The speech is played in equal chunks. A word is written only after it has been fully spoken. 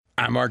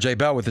I'm RJ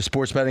Bell with the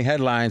sports betting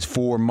headlines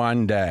for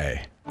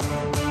Monday.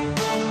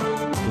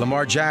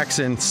 Lamar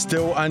Jackson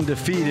still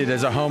undefeated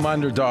as a home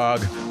underdog,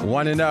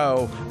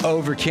 1-0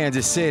 over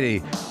Kansas City.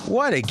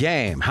 What a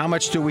game. How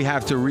much do we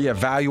have to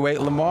reevaluate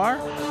Lamar?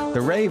 The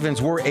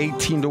Ravens were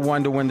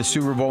 18-1 to win the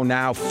Super Bowl,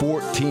 now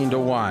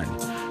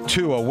 14-1.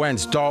 Tua,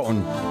 Wentz,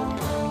 Dalton,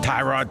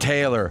 Tyrod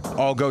Taylor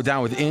all go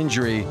down with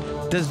injury.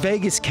 Does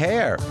Vegas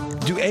care?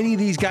 Do any of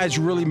these guys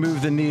really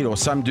move the needle?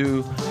 Some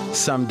do,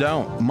 some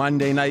don't.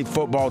 Monday Night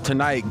Football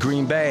tonight,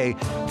 Green Bay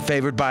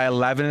favored by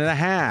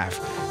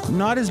 11.5.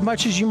 Not as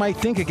much as you might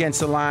think against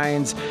the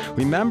Lions.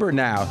 Remember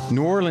now,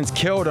 New Orleans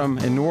killed them,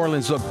 and New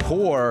Orleans looked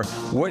poor.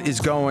 What is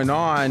going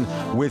on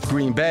with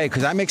Green Bay?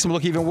 Because that makes them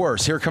look even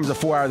worse. Here comes the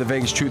 4 Hour of the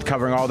Vegas Truth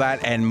covering all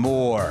that and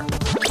more.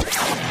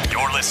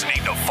 You're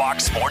listening to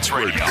Fox Sports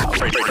Radio.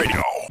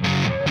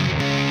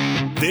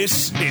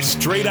 This is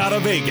Straight Out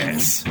of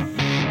Vegas.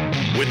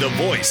 With the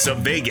voice of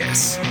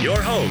Vegas, your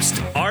host,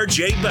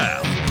 RJ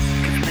Bell.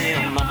 Give me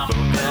a number,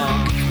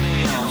 girl. Give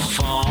me a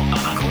phone.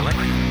 I collect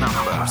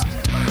numbers.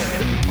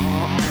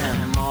 More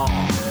and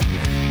more.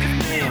 Give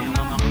me a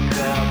number,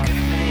 girl.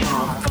 Give me a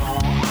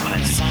phone. I'm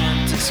a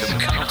scientist of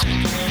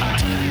counting. I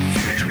tell you,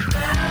 future.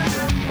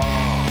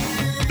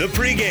 The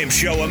pregame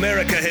show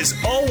America has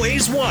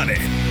always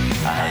wanted.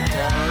 I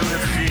tell the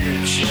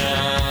future.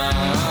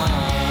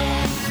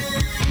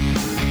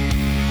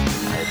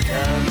 I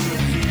tell the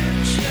future.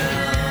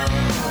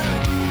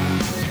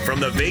 From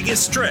the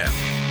Vegas Strip,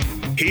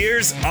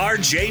 here's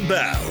RJ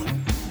Bell.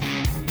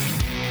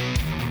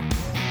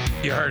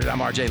 You heard it. I'm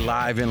RJ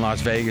live in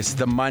Las Vegas.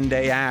 The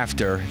Monday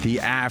after, the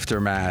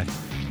aftermath,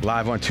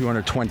 live on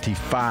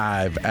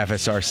 225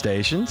 FSR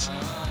stations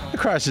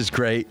across this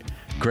great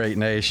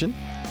nation.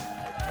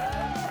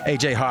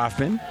 AJ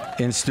Hoffman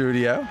in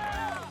studio.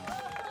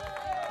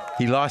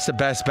 He lost the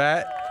best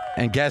bet.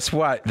 And guess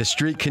what? The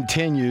streak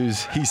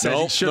continues. He said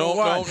he should have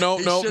won. No.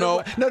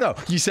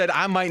 You said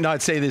I might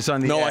not say this on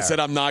the air. No, I said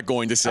I'm not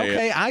going to say it.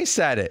 Okay, I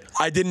said it.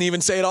 I didn't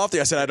even say it off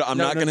there. I said I'm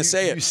not going to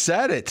say it. You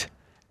said it.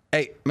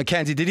 Hey,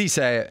 Mackenzie, did he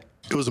say it?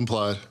 It was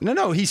implied.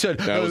 No, he said.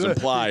 That was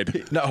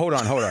implied. No, hold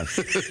on.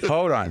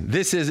 Hold on.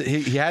 This is,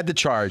 he had the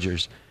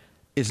Chargers.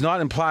 It's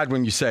not implied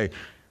when you say,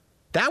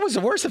 that was the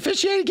worst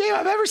officiated game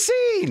I've ever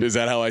seen. Is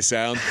that how I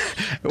sound?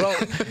 Well,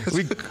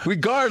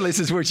 regardless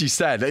is what you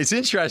said. It's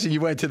interesting you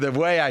went to the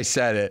way I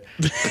said it.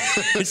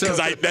 Because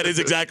that is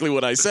exactly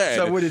what I said.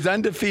 So what is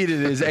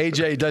undefeated is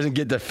AJ doesn't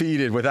get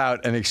defeated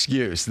without an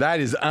excuse. That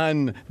is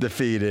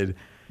undefeated.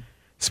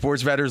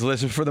 Sports bettors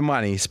listen for the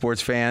money.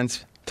 Sports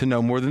fans to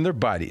know more than their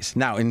buddies.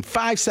 Now, in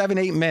 5, 7,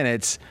 8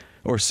 minutes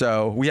or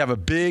so, we have a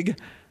big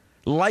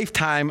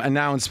lifetime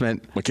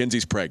announcement.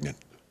 Mackenzie's pregnant.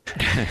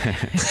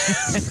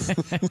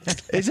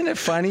 Isn't it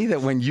funny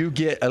that when you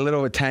get a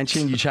little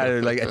attention, you try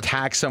to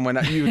attack someone?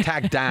 You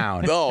attack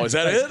down. Oh, is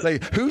that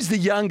it? Who's the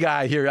young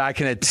guy here I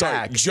can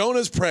attack? Sorry,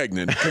 Jonah's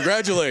pregnant.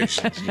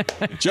 Congratulations,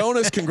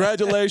 Jonas.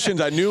 Congratulations.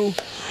 I knew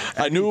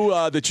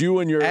that you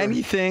and your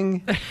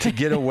anything to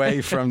get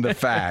away from the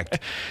fact.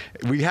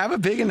 We have a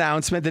big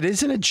announcement that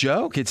isn't a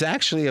joke. It's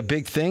actually a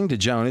big thing to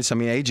Jonas. I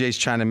mean, AJ's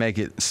trying to make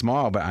it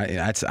small, but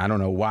I don't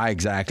know why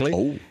exactly.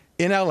 Oh.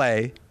 In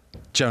L.A.,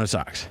 Jonas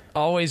Ox.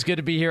 Always good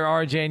to be here,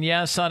 RJ. And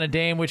yes, on a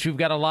day in which we've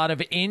got a lot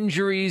of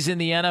injuries in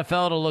the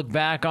NFL to look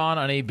back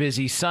on a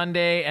busy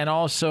Sunday, and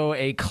also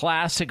a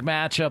classic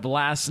matchup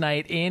last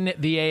night in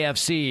the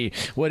AFC.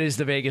 What is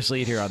the Vegas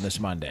lead here on this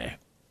Monday?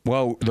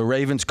 Well, the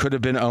Ravens could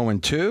have been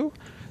 0-2.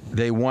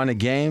 They won a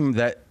game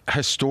that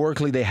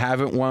historically they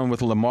haven't won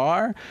with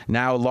Lamar.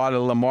 Now a lot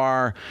of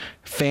Lamar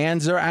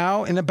fans are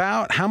out and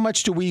about. How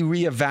much do we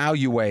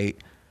reevaluate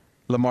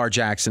Lamar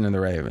Jackson and the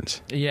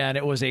Ravens? Yeah, and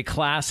it was a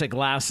classic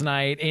last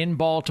night in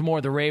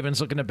Baltimore. The Ravens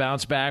looking to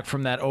bounce back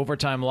from that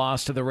overtime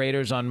loss to the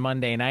Raiders on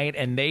Monday night,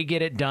 and they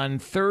get it done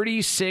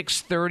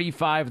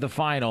 36-35 the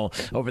final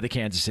over the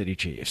Kansas City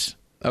Chiefs.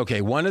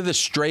 Okay, one of the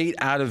straight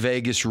out of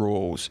Vegas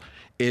rules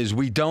is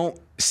we don't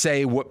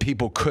say what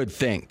people could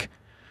think,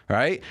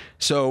 right?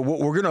 So what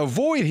we're going to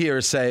avoid here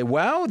is say,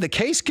 well, the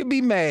case could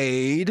be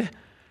made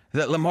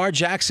that Lamar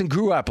Jackson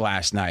grew up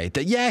last night,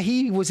 that, yeah,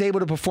 he was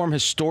able to perform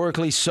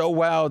historically so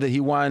well that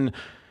he won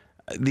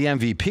the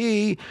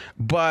MVP,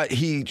 but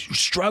he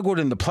struggled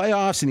in the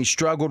playoffs and he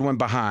struggled when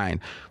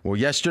behind. Well,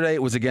 yesterday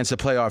it was against a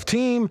playoff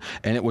team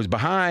and it was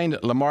behind.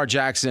 Lamar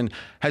Jackson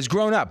has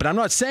grown up. But I'm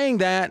not saying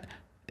that.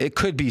 It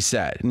could be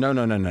said. No.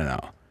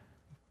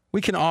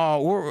 We can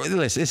all, listen,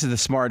 this is the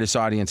smartest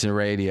audience in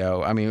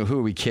radio. I mean, who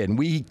are we kidding?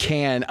 We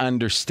can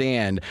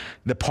understand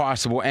the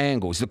possible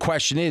angles. The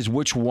question is,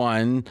 which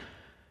one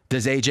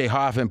does A.J.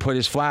 Hoffman put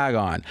his flag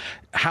on?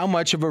 How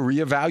much of a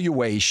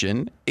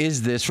reevaluation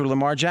is this for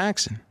Lamar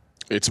Jackson?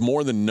 It's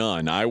more than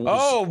none.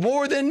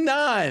 More than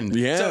none.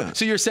 Yeah.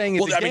 So you're saying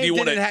if the game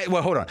didn't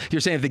well, hold on.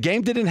 You're saying if the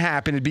game didn't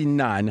happen, it'd be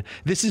none.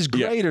 This is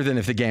greater than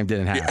if the game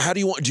didn't happen. How do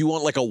you want? Do you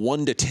want like a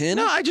 1 to 10?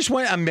 No, I just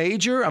want a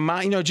major,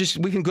 just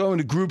we can go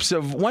into groups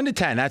of 1 to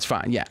 10. That's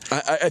fine. Yeah.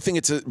 I think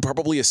it's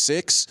probably a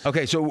 6.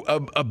 Okay, so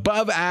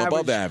above average.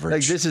 Above average.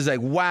 Like this is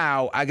like,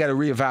 wow, I got to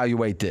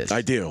reevaluate this.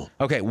 I do.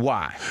 Okay,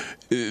 why?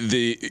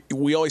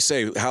 We always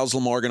say, how's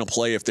Lamar going to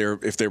play if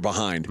they're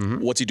behind? Mm-hmm.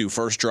 What's he do?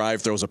 First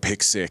drive, throws a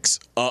pick 6.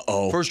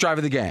 First drive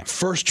of the game.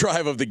 First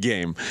drive of the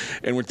game,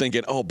 and we're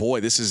thinking, oh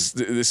boy, this is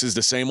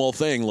the same old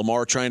thing.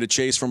 Lamar trying to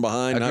chase from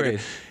behind. Agreed.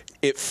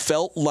 It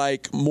felt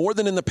like more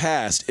than in the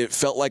past. It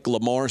felt like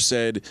Lamar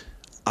said,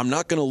 "I'm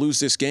not going to lose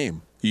this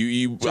game." So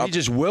he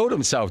just willed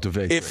himself to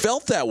victory. It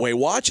felt that way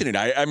watching it.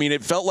 I mean,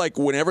 it felt like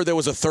whenever there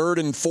was a 3rd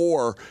and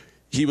 4.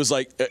 He was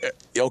like,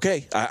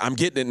 okay, I'm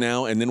getting it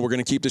now, and then we're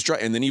going to keep this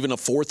drive. And then even a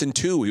 4th and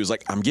 2, he was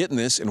like, I'm getting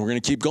this, and we're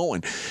going to keep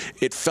going.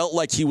 It felt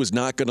like he was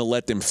not going to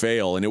let them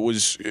fail, and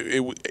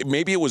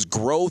maybe it was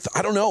growth.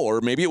 I don't know,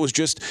 or maybe it was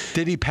just.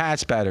 Did he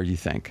pass better, you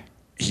think?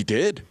 He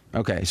did.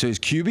 Okay, so his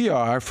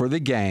QBR for the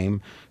game,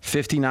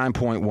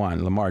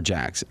 59.1, Lamar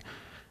Jackson.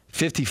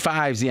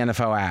 55 is the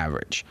NFL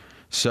average.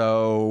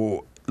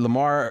 So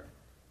Lamar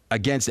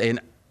against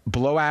an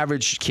below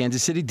average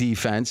Kansas City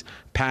defense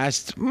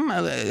passed a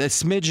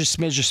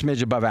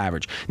smidge above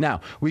average. Now,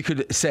 we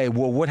could say,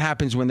 well, what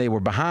happens when they were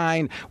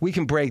behind? We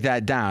can break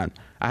that down.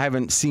 I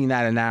haven't seen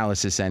that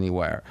analysis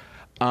anywhere.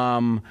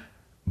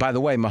 By the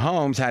way,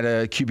 Mahomes had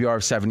a QBR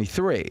of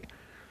 73.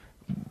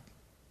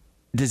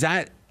 Does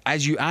that,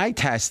 as you eye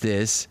test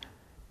this,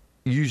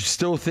 you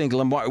still think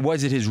Lamar,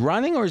 was it his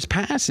running or his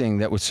passing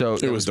that was so?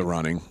 It was the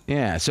running.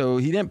 Yeah, so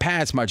he didn't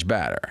pass much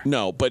better.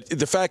 No, but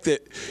the fact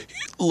that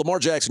Lamar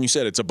Jackson, you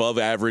said it's above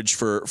average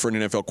for an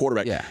NFL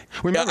quarterback. Yeah.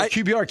 Remember,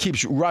 QBR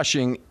keeps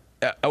running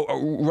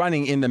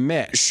in the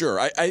mix.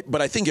 Sure,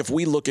 but I think if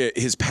we look at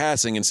his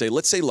passing and say,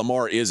 let's say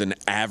Lamar is an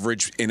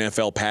average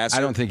NFL passer. I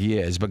don't think he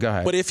is, but go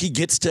ahead. But if he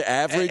gets to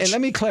average, and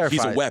let me clarify,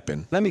 he's a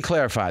weapon. Let me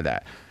clarify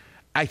that.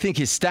 I think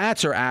his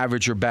stats are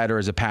average or better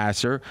as a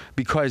passer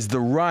because the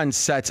run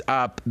sets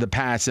up the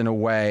pass in a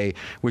way,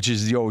 which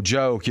is the old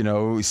joke,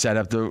 run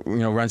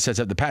sets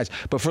up the pass.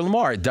 But for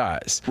Lamar, it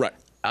does. Right.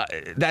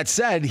 That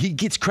said, he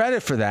gets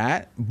credit for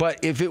that.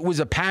 But if it was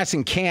a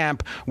passing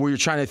camp where you're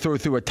trying to throw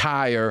through a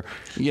tire,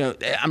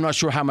 I'm not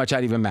sure how much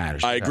that even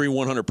matters. I agree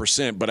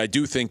 100%. But I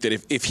do think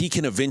that if he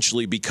can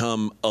eventually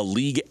become a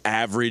league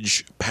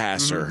average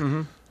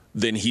passer,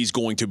 then he's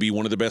going to be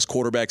one of the best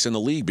quarterbacks in the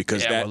league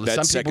because that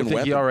some second people think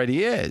weapon. He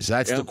already is.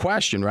 That's the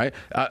question, right?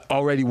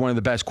 Already one of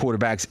the best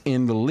quarterbacks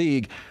in the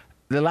league.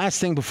 The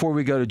last thing before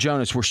we go to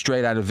Jonas, we're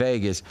straight out of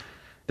Vegas,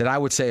 that I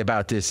would say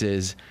about this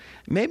is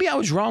maybe I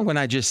was wrong when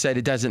I just said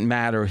it doesn't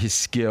matter his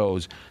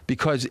skills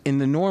because in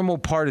the normal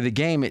part of the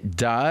game it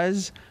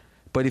does,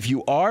 but if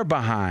you are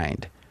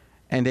behind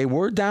and they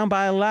were down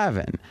by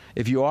 11,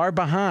 if you are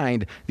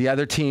behind, the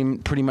other team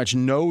pretty much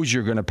knows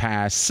you're going to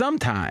pass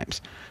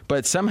sometimes.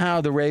 But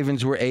somehow the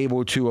Ravens were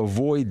able to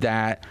avoid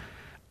that.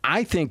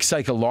 I think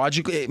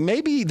psychologically,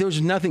 maybe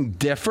there's nothing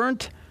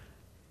different,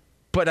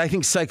 but I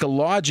think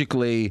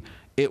psychologically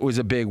it was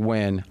a big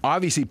win.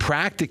 Obviously,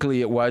 practically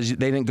it was.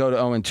 They didn't go to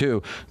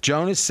 0-2.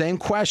 Jonas, same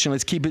question.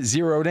 Let's keep it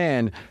zeroed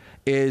in.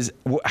 Is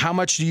how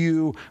much do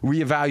you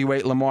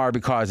reevaluate Lamar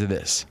because of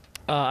this?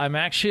 I'm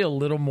actually a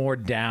little more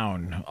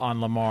down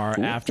on Lamar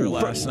after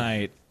last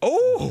night.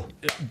 Oh,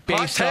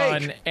 based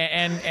on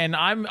and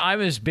I'm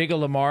as big a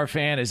Lamar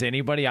fan as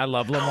anybody. I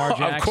love Lamar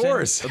Jackson, of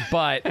course,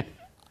 but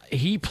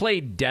he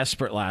played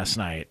desperate last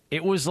night.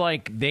 It was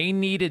like they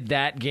needed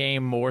that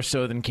game more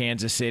so than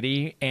Kansas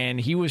City, and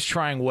he was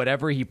trying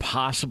whatever he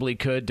possibly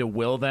could to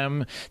will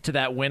them to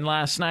that win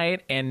last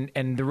night. And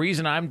the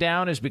reason I'm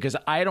down is because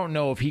I don't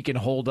know if he can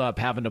hold up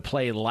having to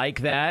play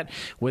like that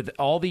with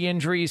all the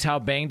injuries, how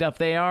banged up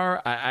they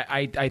are.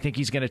 I think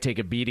he's going to take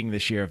a beating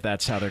this year if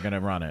that's how they're going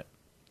to run it.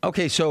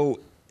 Okay,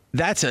 so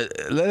let's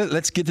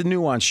get the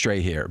nuance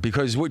straight here,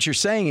 because what you're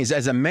saying is,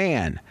 as a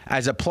man,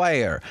 as a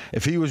player,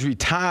 if he was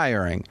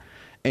retiring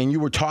and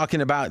you were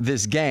talking about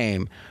this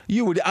game,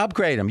 you would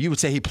upgrade him. You would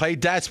say he played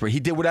desperate.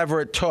 He did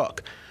whatever it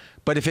took.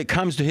 But if it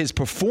comes to his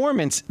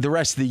performance the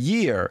rest of the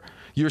year,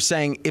 you're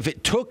saying if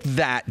it took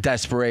that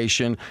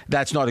desperation,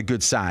 that's not a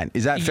good sign.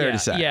 Is that fair to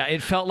say? Yeah,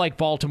 it felt like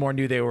Baltimore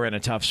knew they were in a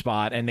tough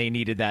spot and they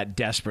needed that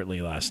desperately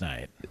last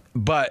night.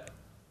 But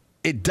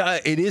it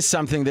is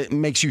something that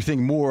makes you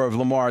think more of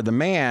Lamar the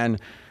man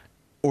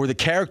or the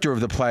character of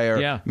the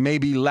player,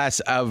 maybe less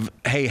of,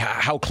 hey,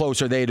 how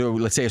close are they to,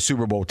 let's say, a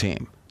Super Bowl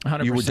team?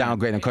 100%. You would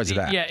downgrade them because of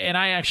that. Yeah, and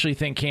I actually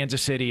think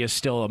Kansas City is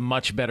still a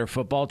much better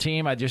football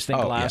team. I just think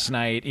last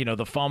night,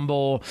 the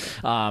fumble,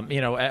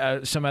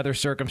 some other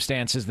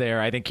circumstances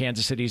there, I think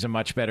Kansas City's a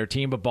much better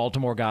team, but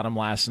Baltimore got them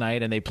last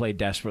night, and they played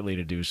desperately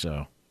to do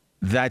so.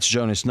 That's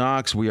Jonas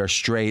Knox. We are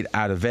straight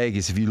out of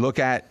Vegas. If you look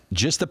at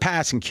just the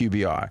passing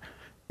QBR,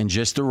 and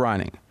just the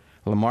running,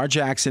 Lamar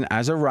Jackson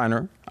as a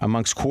runner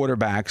amongst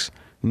quarterbacks,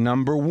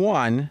 number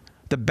one,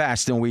 the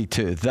best in week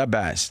 2, the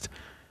best.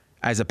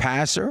 As a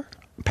passer,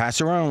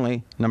 passer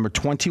only, number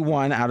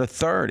 21 out of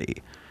 30.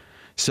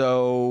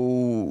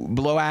 So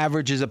below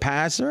average as a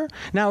passer.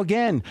 Now,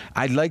 again,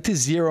 I'd like to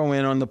zero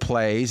in on the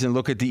plays and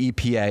look at the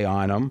EPA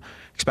on them,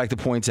 expected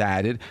points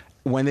added,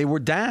 when they were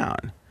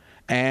down.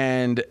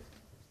 And,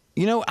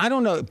 I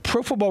don't know.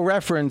 Pro Football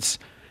Reference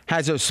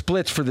has those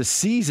splits for the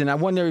season. I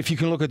wonder if you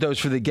can look at those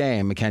for the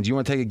game. Mackenzie, you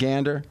want to take a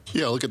gander?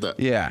 Yeah, look at that.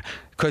 Yeah,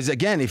 because,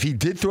 again, if he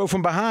did throw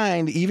from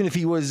behind, even if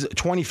he was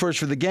 21st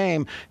for the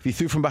game, if he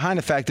threw from behind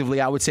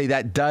effectively, I would say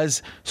that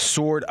does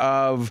sort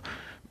of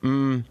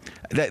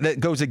that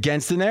goes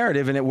against the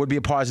narrative, and it would be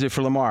a positive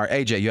for Lamar.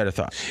 AJ, you had a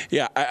thought?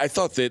 Yeah, I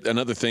thought that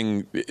another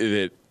thing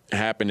that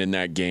happened in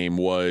that game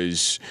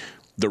was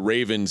the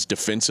Ravens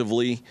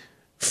defensively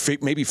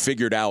maybe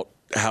figured out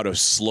how to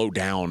slow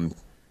down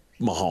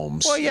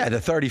Mahomes. Well, yeah, the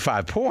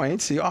 35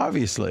 points,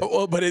 obviously.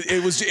 Well, but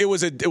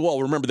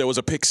remember there was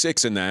a pick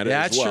six in that.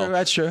 Yeah, as well.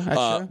 That's true.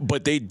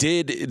 But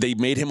they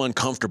made him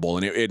uncomfortable,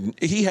 and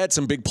he had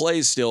some big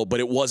plays still, but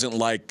it wasn't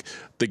like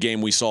the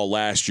game we saw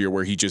last year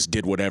where he just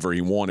did whatever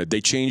he wanted.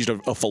 They changed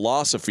a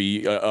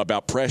philosophy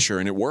about pressure,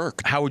 and it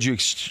worked. How would you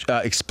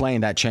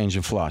explain that change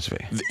in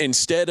philosophy?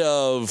 Instead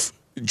of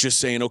just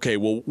saying, okay,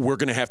 well, we're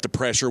going to have to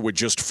pressure with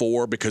just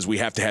 4 because we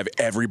have to have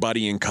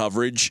everybody in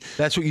coverage.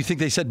 That's what you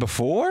think they said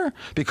before?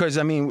 Because,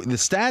 the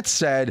stats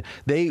said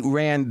they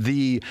ran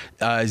the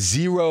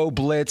zero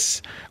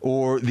blitz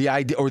or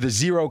the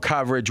zero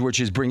coverage, which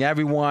is bring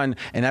everyone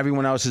and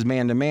everyone else is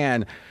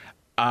man-to-man.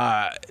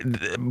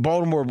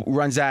 Baltimore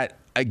runs that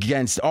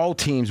against all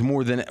teams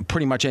more than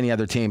pretty much any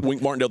other team.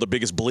 Wink Martindale, the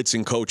biggest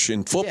blitzing coach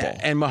in football. Yeah,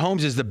 and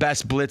Mahomes is the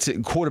best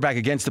quarterback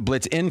against the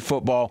blitz in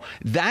football.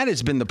 That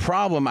has been the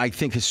problem, I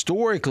think,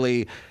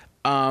 historically.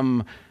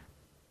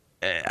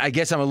 I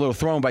guess I'm a little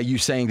thrown by you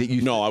saying that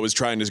you. No, I was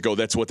trying to go.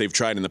 That's what they've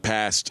tried in the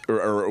past,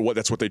 or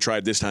that's what they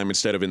tried this time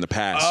instead of in the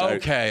past.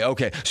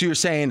 Okay. So you're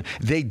saying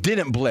they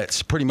didn't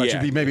blitz, pretty much.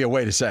 Would be maybe a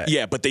way to say it.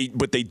 Yeah, but they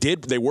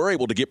did. They were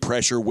able to get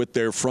pressure with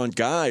their front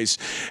guys,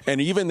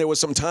 and even there was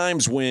some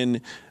times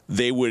when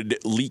they would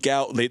leak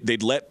out.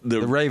 They'd let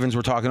the Ravens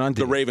were talking on.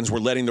 The Ravens were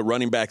letting the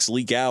running backs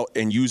leak out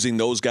and using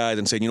those guys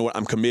and saying, you know what,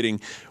 I'm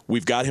committing.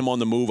 We've got him on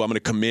the move. I'm going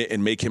to commit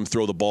and make him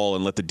throw the ball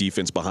and let the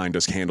defense behind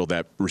us handle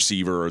that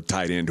receiver or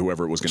tight end,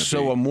 whoever it was going to be.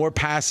 So a more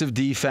passive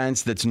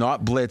defense that's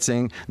not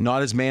blitzing,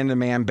 not as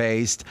man-to-man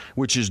based,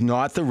 which is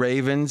not the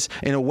Ravens.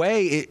 In a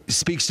way, it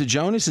speaks to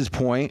Jonas's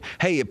point.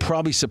 Hey, it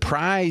probably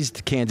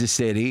surprised Kansas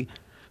City,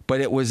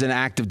 but it was an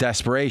act of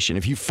desperation.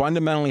 If you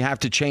fundamentally have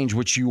to change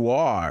what you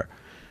are,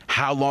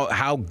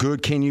 how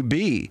good can you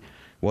be?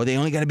 Well, they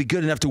only got to be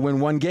good enough to win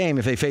one game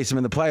if they face them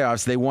in the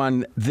playoffs. They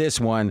won this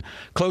one.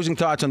 Closing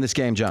thoughts on this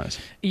game, Jonas?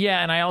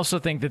 Yeah, and I also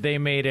think that they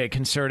made a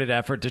concerted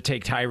effort to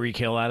take Tyreek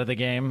Hill out of the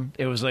game.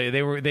 It was like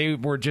they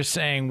were just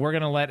saying, we're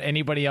going to let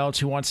anybody else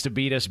who wants to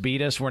beat us.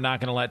 We're not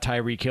going to let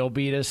Tyreek Hill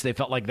beat us. They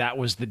felt like that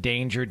was the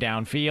danger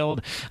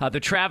downfield. The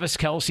Travis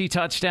Kelce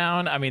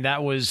touchdown,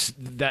 that was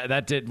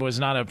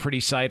not a pretty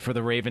sight for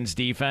the Ravens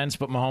defense,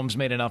 but Mahomes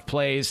made enough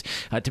plays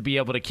to be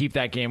able to keep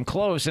that game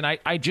close. And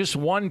I just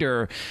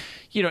wonder,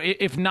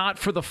 if not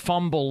for the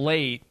fumble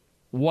late,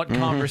 what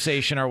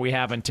conversation are we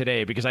having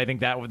today? Because I think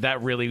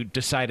that really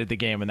decided the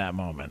game in that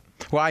moment.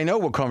 Well, I know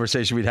what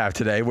conversation we'd have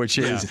today, which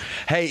is,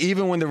 hey,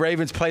 even when the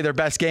Ravens play their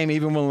best game,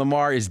 even when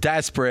Lamar is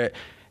desperate,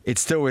 it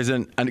still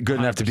isn't good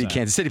enough to beat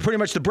Kansas City. Pretty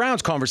much the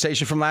Browns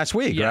conversation from last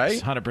week, right?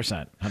 Yes,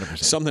 100%.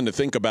 Something to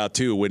think about,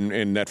 too,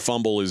 and that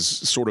fumble is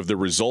sort of the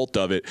result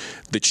of it.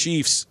 The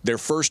Chiefs, their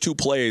first 2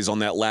 plays on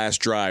that last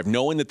drive,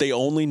 knowing that they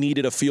only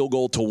needed a field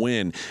goal to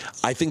win,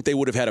 I think they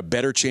would have had a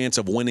better chance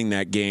of winning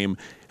that game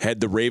had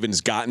the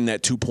Ravens gotten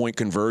that 2-point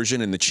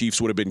conversion, and the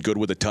Chiefs would have been good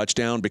with a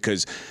touchdown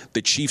because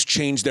the Chiefs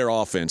changed their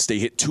offense. They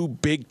hit 2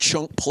 big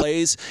chunk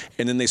plays,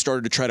 and then they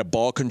started to try to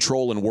ball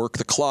control and work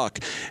the clock.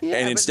 Yeah,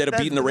 and instead of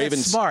beating the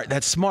Ravens...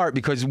 That's smart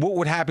because what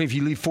would happen if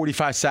you leave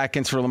 45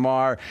 seconds for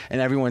Lamar and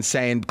everyone's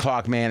saying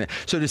clock man?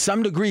 So to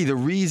some degree, the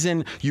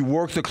reason you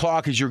work the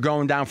clock as you're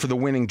going down for the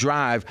winning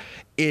drive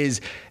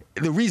is...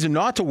 The reason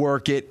not to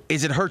work it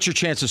is it hurts your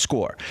chance to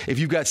score. If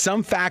you've got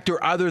some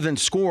factor other than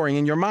scoring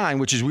in your mind,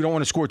 which is we don't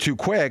want to score too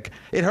quick,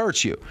 it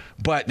hurts you.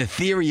 But the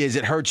theory is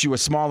it hurts you a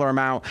smaller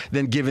amount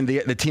than giving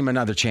the team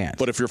another chance.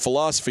 But if your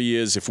philosophy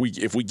is if we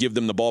give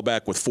them the ball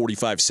back with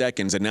 45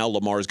 seconds and now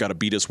Lamar's got to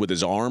beat us with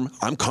his arm,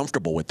 I'm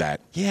comfortable with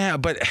that. Yeah,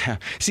 but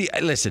see,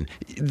 listen,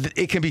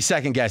 it can be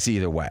second guess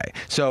either way.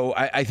 So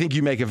I think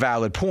you make a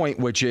valid point,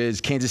 which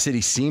is Kansas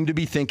City seemed to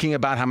be thinking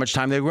about how much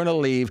time they were going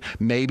to leave.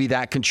 Maybe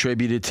that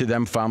contributed to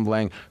them fumbling.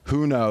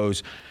 Who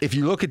knows? If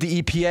you look at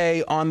the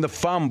EPA on the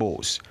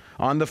fumbles,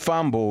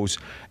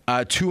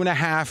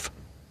 2.5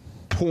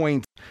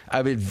 points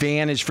of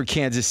advantage for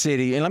Kansas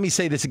City. And let me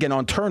say this again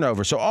on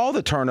turnovers. So all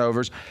the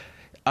turnovers,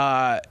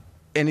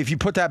 and if you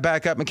put that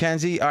back up,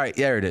 Mackenzie, all right,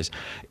 there it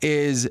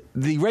is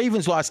the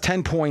Ravens lost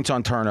 10 points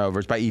on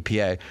turnovers by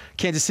EPA.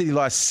 Kansas City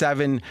lost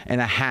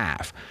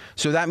 7.5.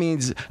 So that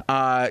means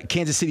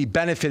Kansas City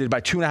benefited by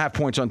 2.5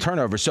 points on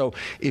turnovers. So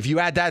if you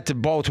add that to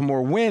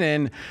Baltimore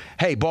winning,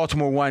 hey,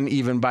 Baltimore won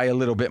even by a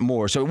little bit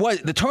more. So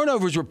the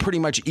turnovers were pretty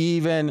much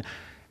even.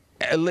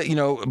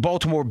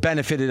 Baltimore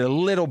benefited a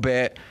little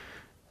bit.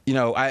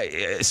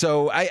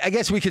 I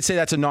guess we could say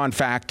that's a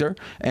non-factor.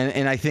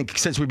 And I think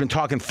since we've been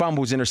talking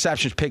fumbles,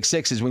 interceptions, pick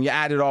sixes, when you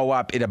add it all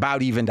up, it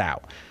about evened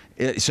out.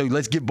 So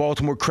let's give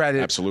Baltimore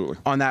credit Absolutely.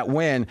 on that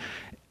win.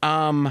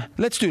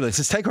 Let's do this.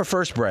 Let's take our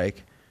first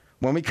break.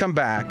 When we come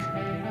back,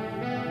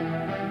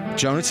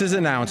 Jonas's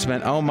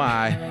announcement. Oh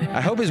my! I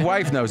hope his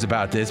wife knows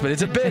about this, but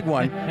it's a big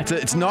one.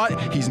 It's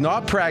not. He's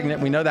not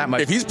pregnant. We know that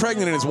much. If he's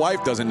pregnant and his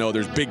wife doesn't know,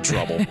 there's big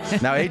trouble.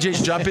 Now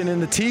AJ's jumping in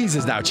the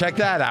teases now. Check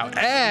that out.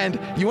 And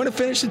you want to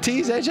finish the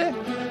tease,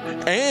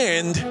 AJ?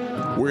 And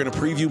we're going to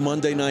preview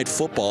Monday Night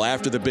Football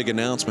after the big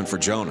announcement for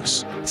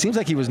Jonas. Seems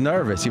like he was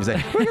nervous. He was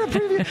like, "We're going to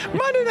preview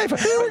Monday Night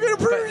Football. We're going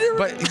to preview."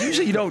 But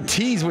usually you don't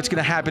tease what's going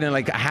to happen in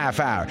like a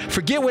half hour.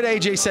 Forget what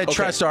AJ said. Okay.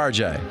 Trust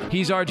RJ.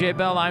 He's RJ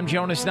Bell. I'm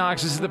Jonas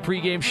Knox. This is the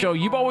pregame show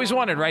you've always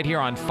wanted right here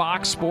on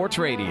Fox Sports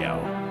Radio.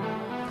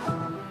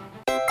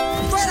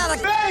 Straight out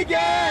of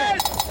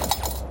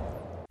Vegas!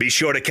 Be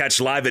sure to catch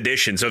live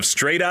editions of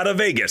Straight Outta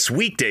Vegas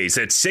weekdays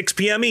at 6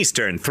 p.m.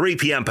 Eastern, 3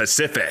 p.m.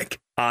 Pacific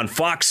on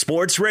Fox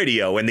Sports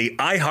Radio and the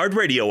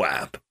iHeartRadio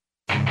app.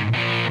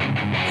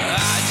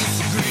 I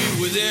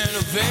disagree with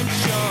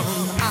intervention.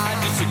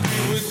 I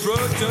disagree with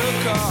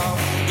protocol.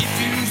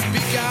 If you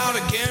speak out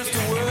against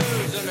the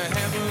words and the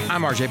heavens.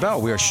 I'm RJ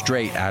Bell. We are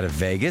Straight Out of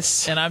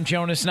Vegas. And I'm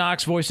Jonas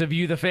Knox, voice of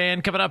You, the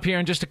Fan. Coming up here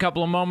in just a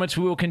couple of moments,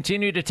 we will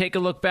continue to take a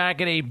look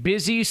back at a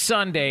busy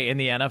Sunday in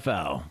the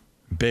NFL.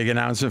 Big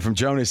announcement from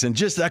Jonas in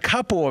just a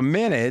couple of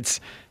minutes.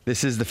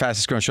 This is the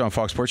fastest growing show on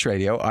Fox Sports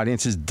Radio.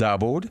 Audience has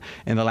doubled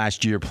in the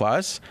last year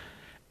plus.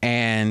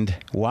 And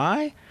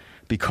why?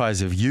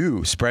 Because of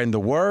you spreading the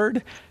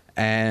word.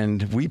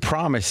 And we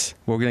promise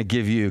we're going to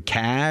give you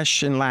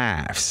cash and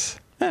laughs.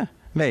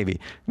 Maybe.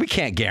 We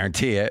can't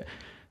guarantee it.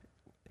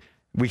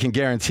 We can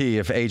guarantee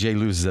if AJ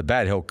loses a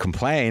bet, he'll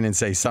complain and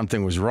say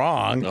something was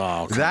wrong.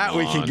 Oh, that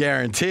we can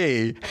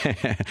guarantee.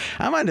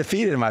 I'm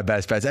undefeated in my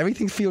best bets.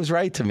 Everything feels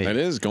right to me. It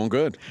is going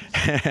good.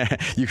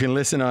 You can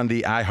listen on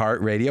the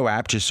iHeartRadio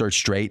app. Just search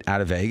Straight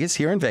Out of Vegas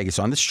here in Vegas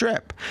on the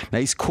Strip.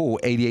 Nice, cool,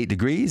 88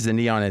 degrees. The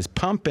neon is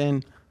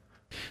pumping.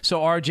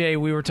 So, RJ,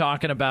 we were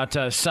talking about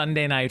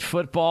Sunday Night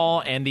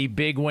Football and the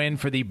big win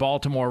for the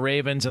Baltimore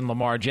Ravens and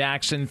Lamar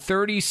Jackson,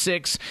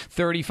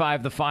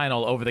 36-35 the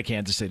final over the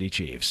Kansas City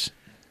Chiefs.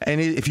 And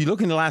if you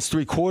look in the last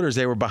three quarters,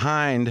 they were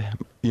behind,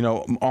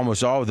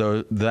 almost all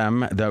of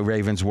them, the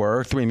Ravens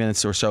were. 3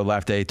 minutes or so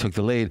left, they took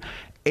the lead.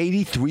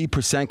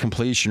 83%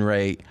 completion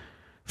rate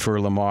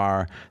for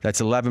Lamar. That's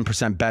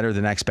 11% better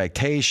than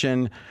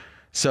expectation.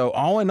 So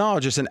all in all,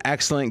 just an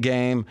excellent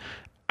game.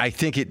 I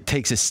think it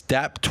takes a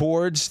step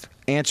towards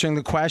answering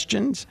the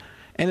questions.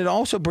 And it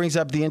also brings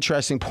up the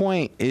interesting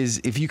point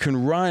is if you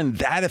can run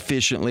that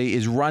efficiently,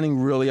 is running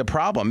really a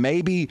problem?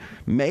 Maybe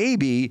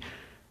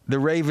the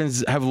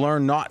Ravens have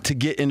learned not to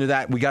get into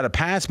that we got to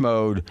pass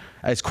mode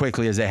as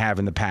quickly as they have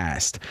in the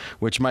past,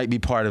 which might be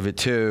part of it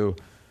too.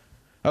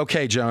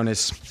 Okay,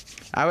 Jonas,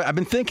 I've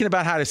been thinking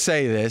about how to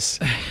say this,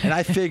 and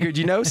I figured,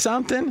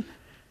 something?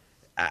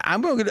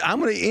 I'm going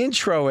to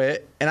intro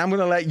it, and I'm going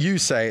to let you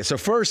say it. So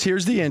first,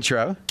 here's the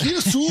intro.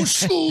 Guess who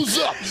shows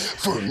up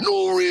for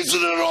no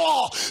reason at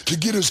all to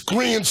get his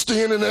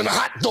grandstanding and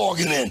hot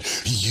dogging in?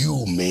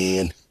 You,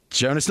 man.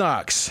 Jonas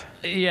Knox.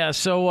 Yeah,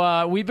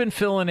 so we've been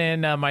filling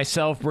in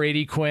myself,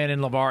 Brady Quinn,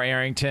 and LeVar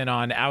Arrington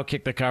on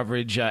Outkick the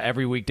Coverage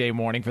every weekday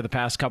morning for the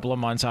past couple of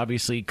months.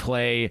 Obviously,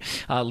 Clay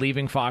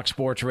leaving Fox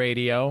Sports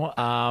Radio.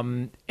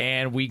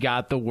 And we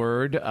got the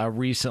word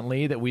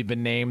recently that we've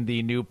been named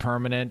the new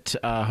permanent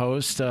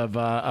host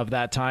of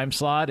that time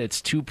slot.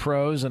 It's two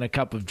pros and a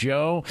cup of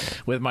Joe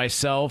with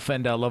myself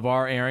and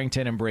LeVar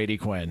Arrington and Brady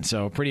Quinn.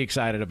 So pretty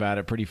excited about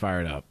it, pretty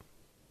fired up.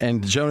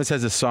 And Jonas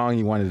has a song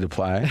you wanted to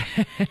play.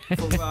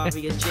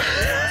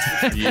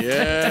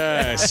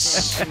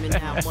 Yes.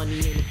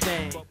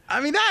 I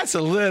mean, that's a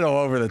little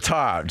over the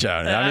top,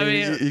 Jonas. I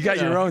mean, you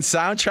got your own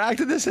soundtrack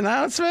to this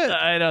announcement?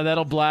 I know.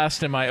 That'll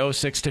blast in my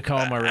 06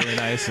 Tacoma really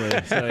nicely.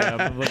 So, yeah,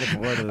 I'm looking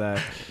forward to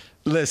that.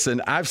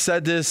 Listen, I've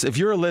said this. If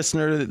you're a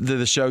listener to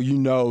the show, you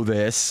know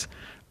this.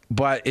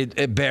 But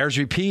it bears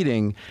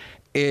repeating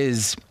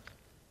Jonas's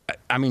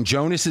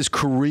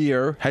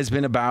career has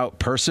been about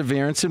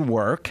perseverance and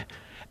work.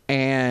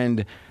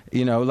 And,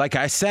 like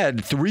I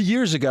said, 3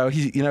 years ago,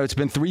 it's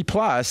been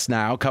 3+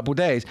 now, a couple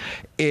days,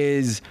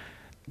 is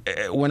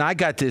when I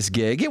got this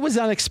gig, it was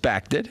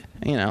unexpected,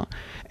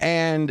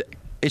 and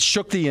it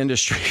shook the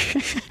industry.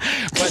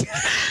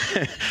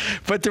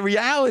 But the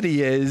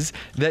reality is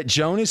that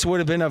Jonas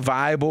would have been a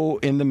viable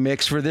in the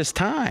mix for this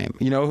time.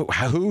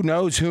 Who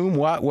knows whom,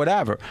 what,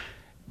 whatever.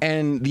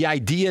 And the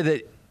idea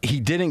that he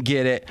didn't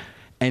get it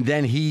and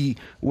then he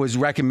was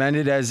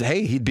recommended as,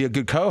 hey, he'd be a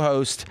good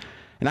co-host,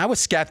 and I was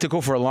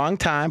skeptical for a long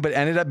time, but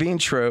ended up being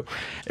true,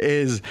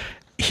 is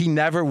he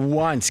never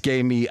once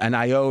gave me an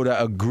iota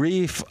of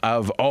grief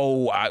of,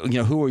 who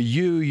are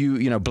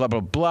you, blah, blah,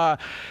 blah.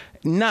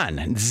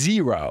 None.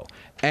 Zero.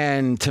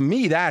 And to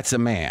me, that's a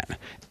man.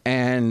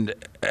 And,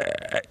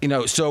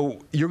 so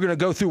you're going to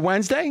go through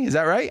Wednesday? Is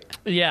that right?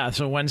 Yeah,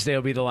 so Wednesday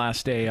will be the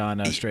last day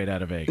on Straight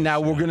Out of Vegas.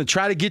 Now, we're going to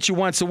try to get you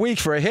once a week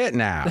for a hit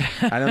now.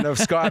 I don't know if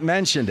Scott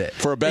mentioned it.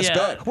 For a best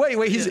bet.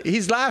 Wait,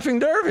 he's laughing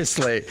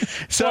nervously.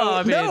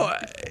 So, well,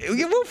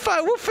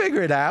 we'll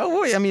figure it out.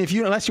 I mean,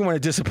 unless you want to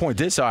disappoint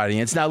this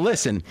audience. Now,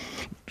 listen.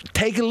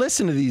 Take a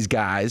listen to these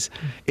guys.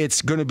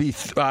 It's going to be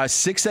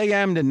 6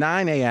 a.m. to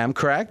 9 a.m.,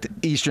 correct?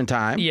 Eastern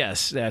time.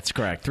 Yes, that's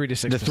correct. 3 to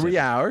 6. The 3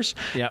 hours.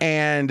 Yep.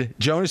 And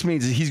Jonas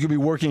means he's going to be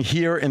working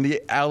here in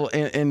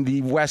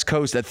the West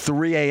Coast at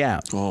 3 a.m.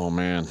 Oh,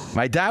 man.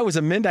 My dad was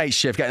a midnight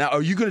shift guy. Now,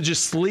 are you going to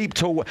just sleep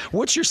till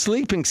what's your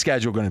sleeping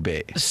schedule going to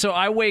be? So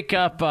I wake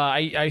up,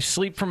 I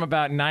sleep from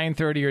about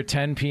 9:30 or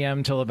 10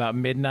 p.m. till about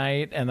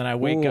midnight, and then I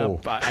wake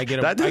up.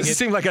 That doesn't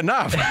seem like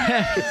enough.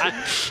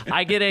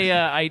 I get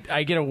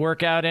a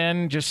workout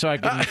in just so I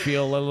can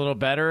feel a little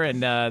better,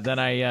 and then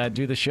I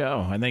do the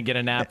show and then get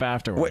a nap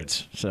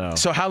afterwards.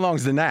 So how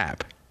long's the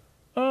nap?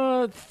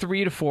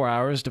 3 to 4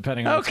 hours,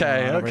 depending on what's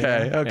Okay. going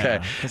on.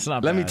 Yeah, it's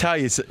not Let me bad. tell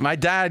you, my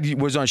dad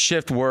was on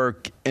shift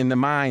work in the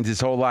mines his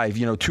whole life.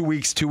 2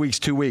 weeks, 2 weeks,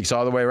 2 weeks,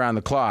 all the way around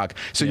the clock.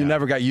 So you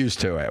never got used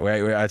to it.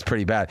 That's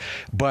pretty bad.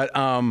 But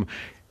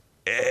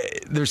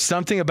there's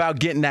something about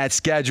getting that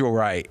schedule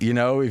right.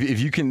 If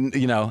you can,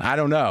 I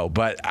don't know,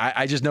 but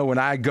I just know when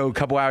I go a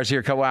couple hours here,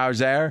 a couple hours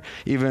there,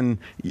 even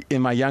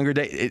in my younger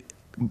days,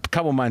 a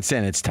couple months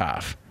in, it's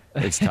tough.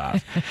 It's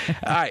tough.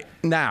 All right.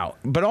 Now,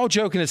 but all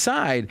joking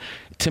aside,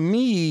 to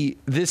me,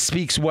 this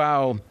speaks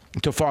well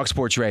to Fox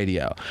Sports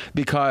Radio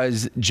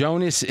because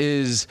Jonas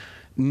is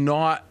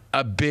not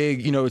a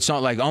big, it's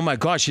not like, oh my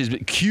gosh, his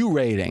Q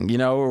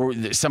rating, or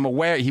some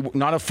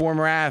not a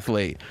former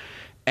athlete.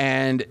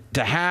 And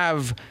to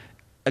have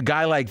a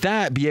guy like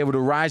that be able to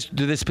rise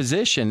to this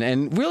position,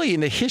 and really in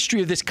the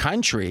history of this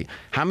country,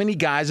 how many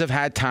guys have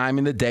had time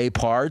in the day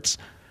parts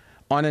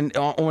on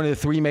one of the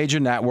three major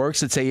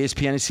networks, let's say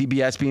ESPN and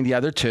CBS being the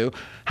other two?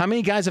 How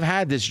many guys have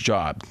had this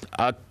job?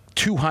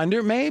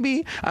 200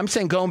 maybe? I'm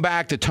saying going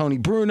back to Tony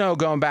Bruno,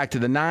 going back to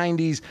the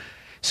 90s.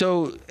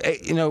 So,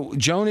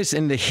 Jonas,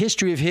 in the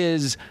history of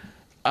his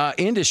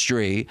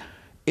industry,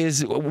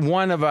 is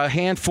one of a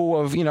handful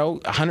of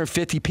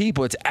 150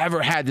 people that's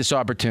ever had this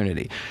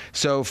opportunity.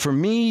 So for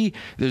me,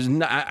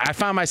 I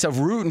found myself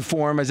rooting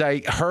for him as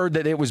I heard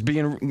that it was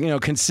being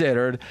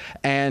considered,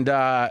 and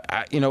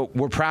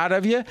we're proud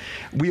of you.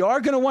 We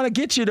are going to want to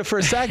get you to for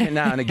a segment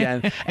now and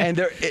again, and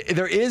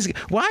there is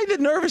why the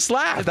nervous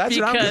laugh? That's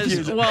what I'm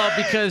confused. Well,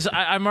 because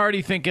I'm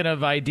already thinking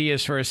of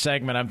ideas for a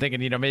segment. I'm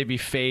thinking maybe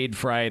Fade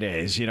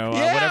Fridays.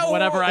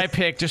 Whatever I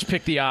pick, just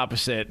pick the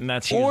opposite, and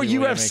that's usually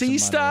or UFC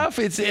stuff.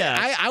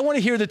 I want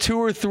to hear the 2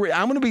 or 3.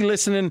 I'm going to be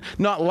listening,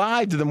 not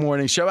live to the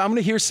morning show. I'm going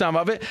to hear some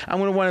of it. I'm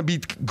going to want to be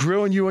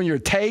grilling you on your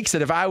takes.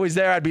 That if I was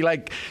there, I'd be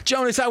like,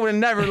 Jonas, I would have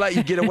never let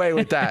you get away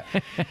with that.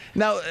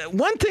 Now,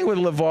 one thing with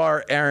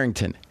LeVar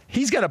Arrington,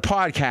 he's got a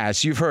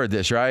podcast. You've heard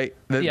this, right?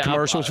 The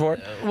commercials for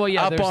it? There's the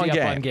Up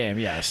On Game,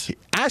 yes.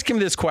 Ask him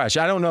this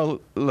question. I don't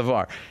know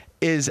LeVar.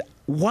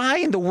 Why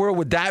in the world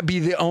would that be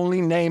the only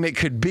name it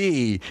could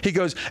be? He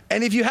goes,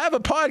 and if you have a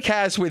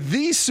podcast with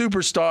these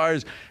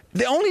superstars,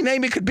 the only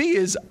name it could be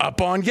is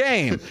Up On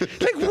Game.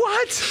 Like,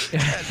 what?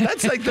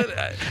 That's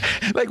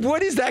like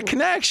what is that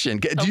connection?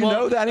 Do you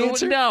know that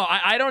answer? No,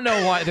 I don't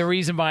know why the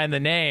reason behind the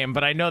name,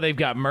 but I know they've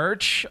got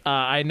merch.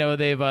 I know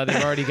they've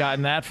already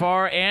gotten that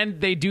far, and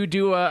they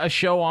do a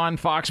show on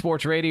Fox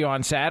Sports Radio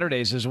on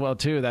Saturdays as well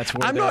too. That's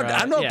where I'm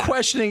not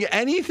questioning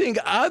anything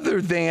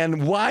other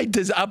than why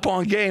does Up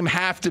On Game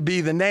have to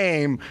be the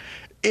name?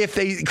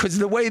 Because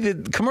the way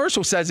the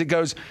commercial says it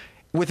goes,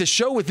 with a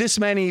show with this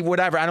many,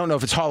 whatever, I don't know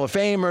if it's Hall of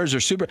Famers or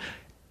super,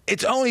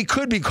 it only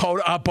could be called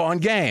Up On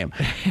Game.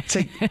 It's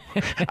like,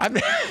 all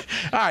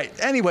right,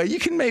 anyway, you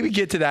can maybe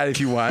get to that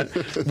if you want.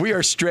 We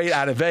are Straight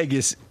Out of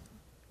Vegas,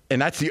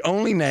 and that's the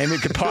only name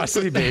it could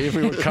possibly be if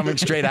we were coming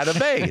straight out of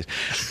Vegas.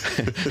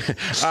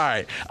 All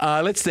right,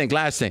 let's think,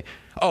 last thing.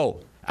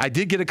 Oh, I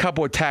did get a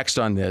couple of texts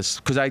on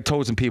this because I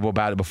told some people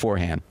about it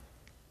beforehand.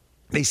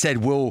 They said,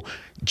 will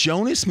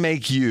Jonas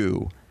make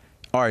you,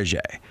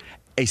 RJ,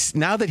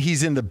 now that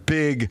he's in the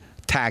big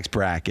tax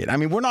bracket, I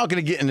mean, we're not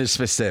going to get into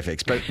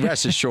specifics, but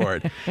rest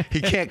assured, he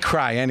can't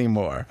cry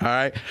anymore. All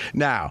right.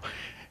 Now,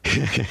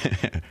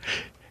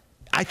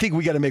 I think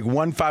we got to make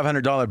one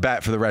 $500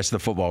 bet for the rest of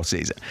the football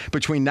season.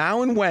 Between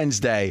now and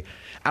Wednesday,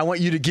 I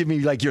want you to give me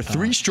like your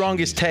 3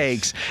 strongest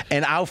takes,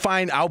 and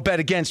I'll bet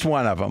against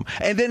one of them.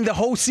 And then the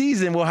whole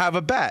season we'll have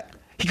a bet.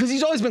 Because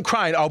he's always been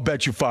crying, I'll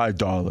bet you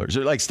 $5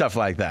 or like stuff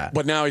like that.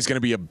 But now he's going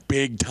to be a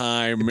big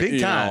time.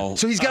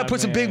 So he's got to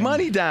put some big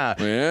money down.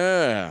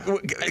 Yeah.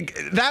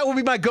 That will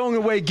be my going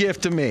away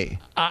gift to me.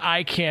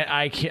 I can't.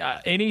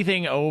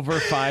 Anything over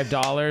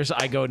 $5,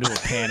 I go into a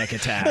panic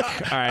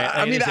attack. All right.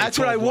 I mean, that's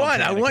what I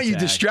want. I want you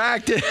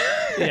distracted.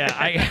 Yeah,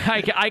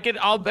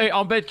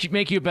 I'll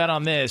make you a bet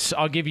on this.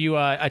 I'll give you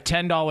a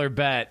 $10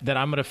 bet that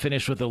I'm going to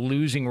finish with a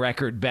losing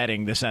record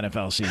betting this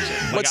NFL season.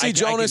 But see,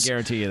 Jonas, I can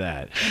guarantee you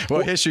that.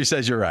 Well, history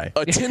says you're right.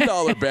 A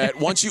 $10 bet.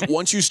 Once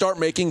you start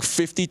making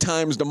 50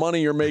 times the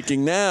money you're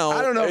making now,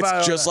 I don't know it's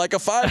about just like a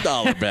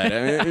 $5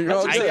 bet. I mean,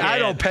 I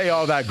don't pay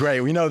all that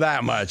great. We know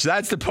that much.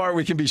 That's the part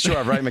we can be sure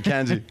of, right,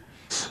 Mackenzie?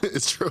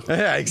 It's true.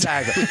 Yeah,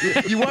 exactly.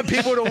 You want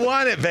people to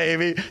want it,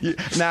 baby.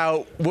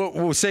 Now, what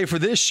we'll say for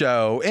this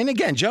show, and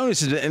again,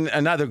 Jonas is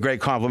another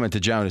great compliment to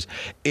Jonas,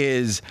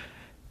 is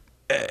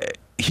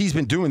he's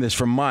been doing this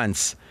for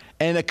months.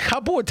 And a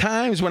couple of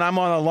times when I'm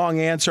on a long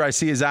answer, I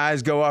see his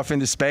eyes go off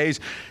into space,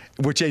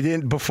 which they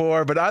didn't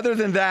before. But other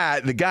than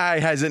that,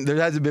 there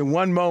hasn't been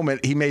one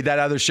moment he made that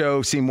other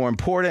show seem more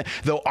important,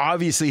 though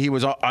obviously he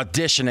was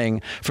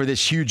auditioning for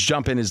this huge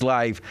jump in his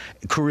life,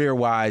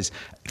 career-wise.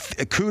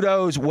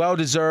 Kudos,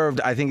 well-deserved.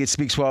 I think it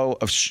speaks well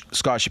of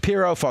Scott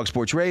Shapiro, Fox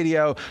Sports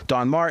Radio,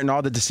 Don Martin,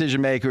 all the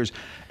decision makers,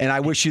 and I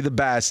wish you the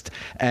best.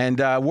 And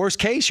worst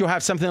case, you'll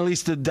have something at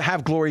least to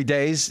have glory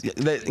days,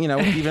 that,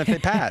 even if they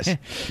pass.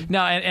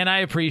 No, and I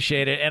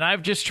appreciate it. And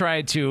I've just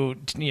tried to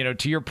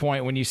your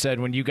point when you said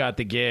when you got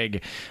the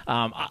gig,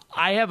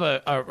 I have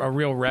a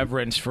real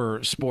reverence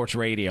for sports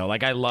radio.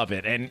 Like, I love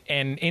it. And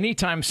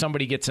anytime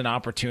somebody gets an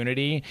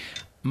opportunity,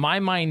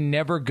 my mind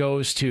never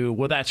goes to,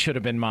 well, that should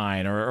have been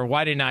mine, or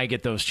why didn't I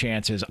get those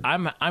chances?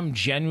 I'm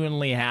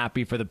genuinely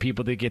happy for the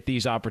people that get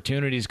these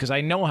opportunities because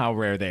I know how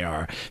rare they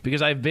are,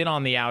 because I've been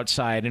on the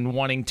outside and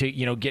wanting to,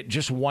 get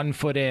just one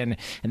foot in,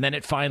 and then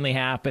it finally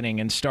happening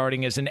and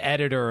starting as an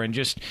editor and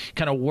just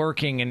kind of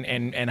working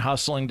and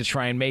hustling to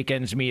try and make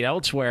ends meet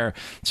elsewhere.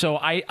 So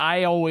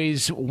I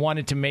always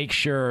wanted to make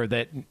sure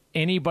that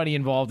anybody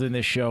involved in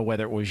this show,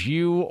 whether it was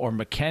you or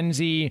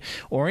Mackenzie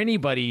or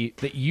anybody,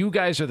 that you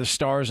guys are the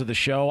stars of the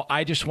show.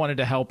 I just wanted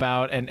to help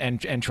out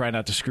and try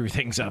not to screw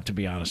things up, to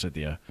be honest with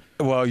you.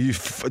 Well, you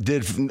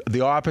did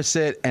the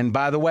opposite. And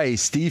by the way,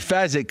 Steve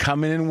Fezzik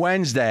coming in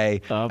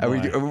Wednesday,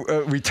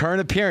 a return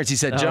appearance. He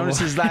said,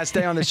 Jonas's last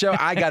day on the show,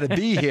 I got to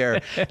be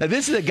here. Now,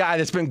 this is a guy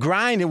that's been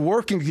grinding,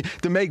 working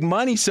to make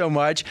money so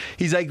much.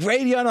 He's like,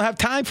 radio, I don't have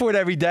time for it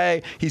every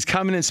day. He's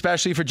coming in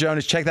especially for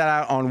Jonas. Check that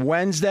out on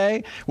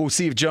Wednesday. We'll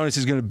see if Jonas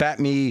is going to bet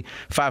me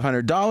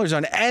 $500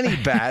 on any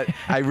bet.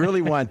 I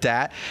really want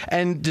that.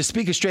 And to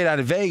speak of Straight Out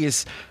of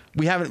Vegas,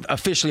 we haven't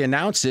officially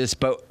announced this,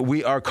 but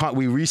we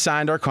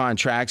re-signed our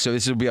contract, so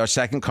this will be our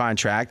second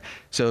contract.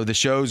 So the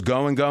show's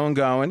going.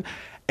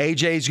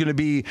 AJ's going to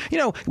be,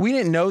 we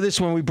didn't know this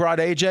when we brought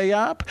AJ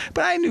up,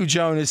 but I knew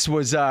Jonas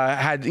was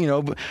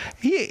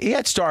he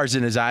had stars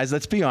in his eyes.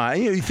 Let's be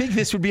honest. You think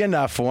this would be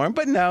enough for him,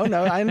 but no,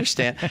 I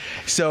understand.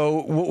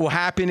 So what will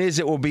happen is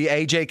it will be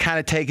AJ kind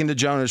of taking the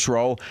Jonas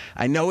role.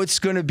 I know it's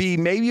going to be,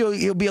 maybe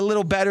he'll be a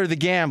little better, the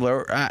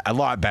gambler, a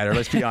lot better.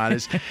 Let's be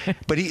honest.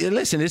 But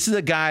listen, this is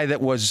a guy that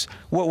was,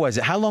 what was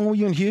it? How long were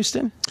you in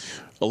Houston?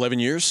 11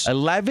 years.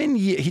 11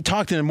 years. He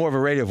talked in more of a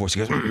radio voice. He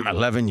goes,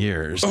 11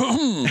 years.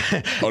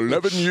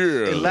 11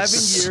 years. 11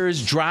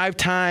 years, drive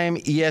time,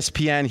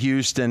 ESPN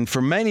Houston.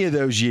 For many of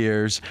those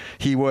years,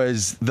 he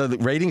was the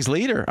ratings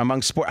leader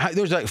among sports.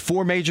 There's like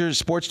 4 major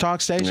sports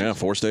talk stations. Yeah,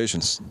 4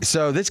 stations.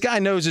 So this guy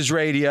knows his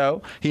radio.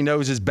 He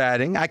knows his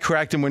betting. I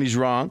correct him when he's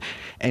wrong.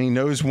 And he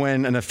knows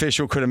when an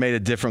official could have made a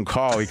different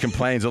call. He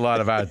complains a lot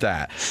about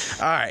that.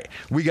 All right.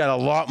 We got a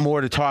lot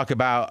more to talk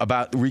about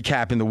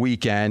recapping the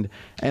weekend.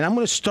 And I'm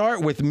going to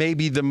start with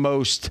maybe the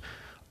most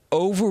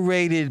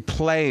overrated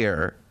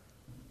player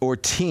or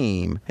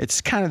team.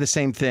 It's kind of the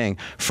same thing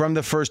from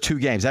the first 2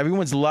 games.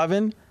 Everyone's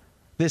loving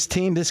this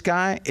team, this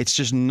guy. It's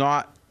just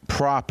not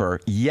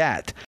proper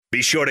yet.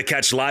 Be sure to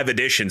catch live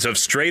editions of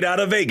Straight Out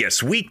of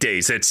Vegas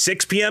weekdays at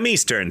 6 p.m.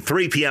 Eastern,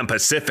 3 p.m.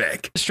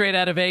 Pacific. Straight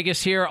Out of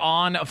Vegas here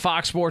on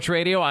Fox Sports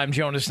Radio. I'm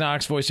Jonas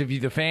Knox, voice of You,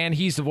 the fan.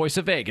 He's the voice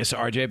of Vegas,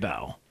 RJ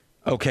Bell.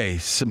 Okay,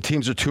 some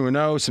teams are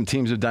 2-0. Some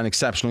teams have done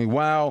exceptionally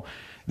well.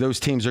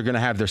 Those teams are going to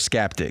have their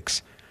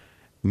skeptics.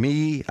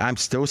 Me, I'm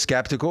still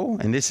skeptical,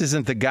 and this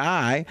isn't the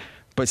guy,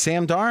 but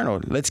Sam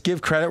Darnold. Let's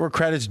give credit where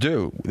credit's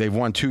due. They've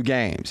won 2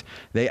 games.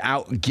 They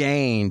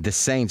outgained the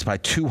Saints by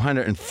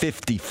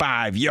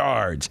 255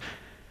 yards.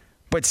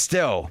 But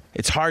still,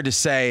 it's hard to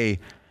say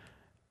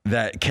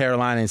that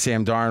Carolina and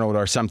Sam Darnold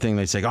are something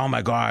that's like, oh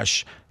my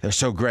gosh, they're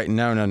so great.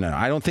 No.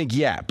 I don't think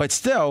yet. But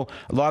still,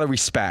 a lot of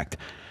respect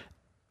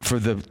for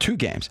the 2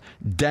 games.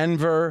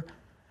 Denver,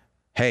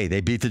 hey,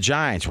 they beat the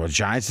Giants. Well, the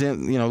Giants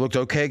looked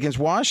okay against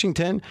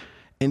Washington.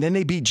 And then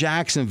they beat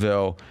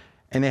Jacksonville,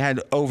 and they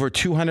had over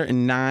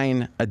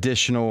 209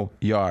 additional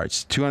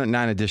yards.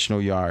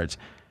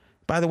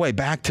 By the way,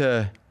 back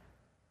to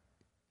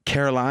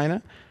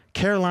Carolina.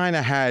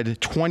 Carolina had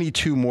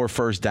 22 more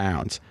first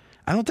downs.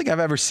 I don't think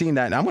I've ever seen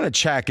that. And I'm going to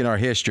check in our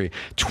history.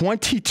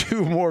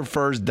 22 more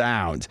first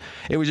downs.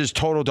 It was just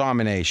total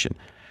domination.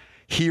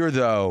 Here,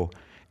 though,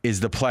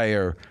 is the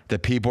player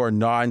that people are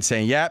nodding,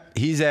 saying, yep,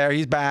 he's there,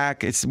 he's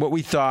back. It's what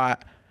we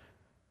thought.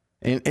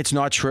 And it's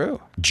not true.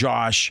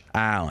 Josh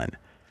Allen.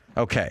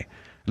 Okay,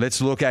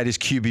 let's look at his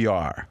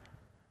QBR.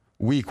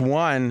 Week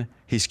 1,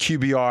 his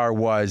QBR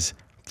was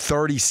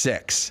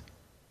 36.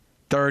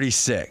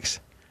 36.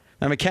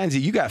 Now, Mackenzie,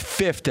 you got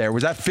fifth there.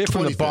 Was that fifth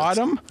from the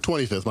bottom?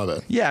 25th, my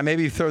bad. Yeah,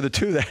 maybe throw the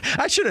 2 there.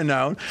 I should have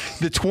known.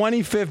 The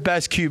 25th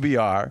best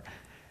QBR,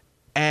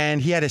 and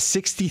he had a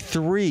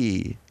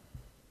 63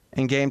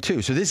 in game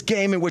 2. So this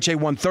game in which they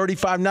won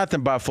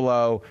 35-0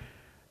 Buffalo,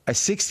 a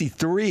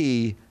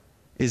 63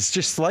 is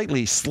just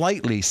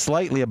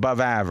slightly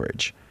above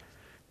average.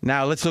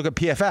 Now, let's look at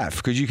PFF,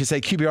 because you can say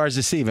QBR is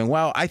deceiving.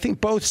 Well, I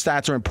think both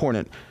stats are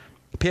important.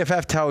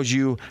 PFF tells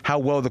you how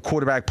well the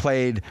quarterback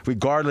played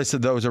regardless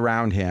of those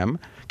around him.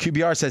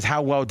 QBR says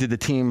how well did the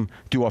team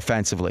do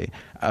offensively,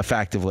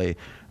 effectively,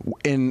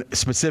 in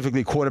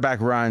specifically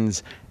quarterback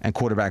runs and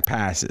quarterback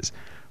passes.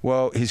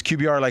 Well, his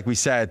QBR, like we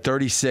said,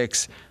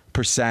 36%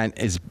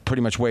 is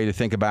pretty much way to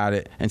think about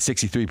it, and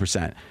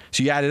 63%.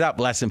 So you add it up,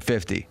 less than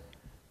 50.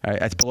 All right,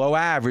 that's below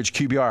average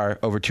QBR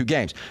over 2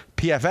 games.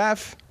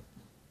 PFF,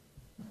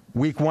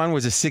 week 1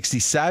 was a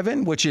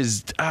 67, which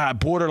is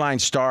borderline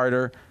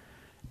starter.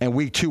 And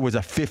week 2 was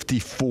a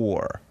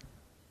 54.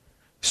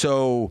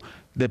 So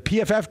the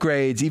PFF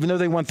grades, even though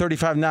they won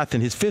 35-0,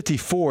 his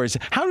 54 is,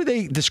 how do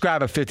they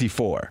describe a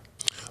 54?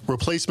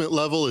 Replacement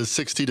level is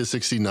 60 to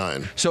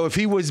 69. So if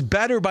he was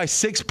better by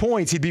 6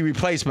 points, he'd be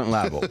replacement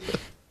level.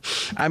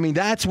 I mean,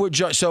 that's what.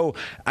 So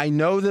I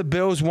know the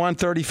Bills won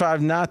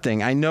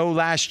 35-0. I know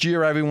last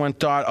year everyone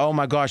thought, oh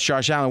my gosh,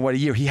 Josh Allen, what a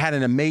year. He had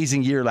an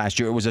amazing year last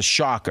year. It was a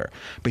shocker.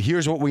 But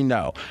here's what we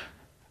know.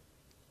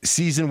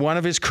 Season 1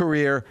 of his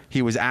career,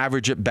 he was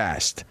average at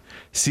best.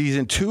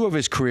 Season 2 of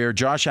his career,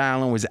 Josh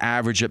Allen was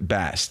average at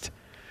best.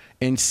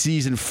 In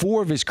season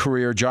 4 of his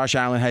career, Josh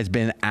Allen has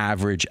been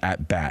average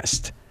at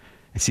best.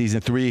 And season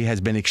 3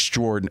 has been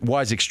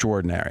was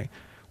extraordinary,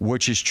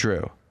 which is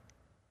true.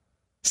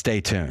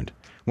 Stay tuned.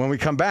 When we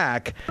come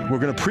back, we're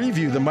going to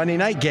preview the Monday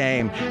night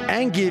game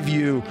and give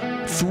you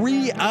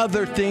 3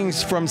 other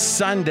things from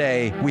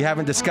Sunday we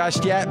haven't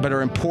discussed yet, but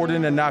are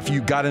important enough you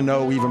got to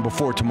know even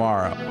before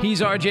tomorrow. He's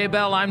RJ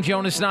Bell. I'm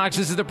Jonas Knox.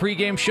 This is the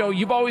pregame show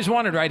you've always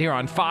wanted right here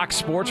on Fox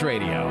Sports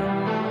Radio.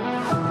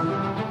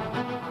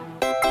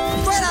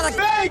 Straight out of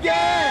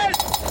Vegas!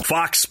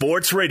 Fox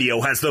Sports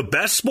Radio has the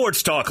best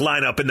sports talk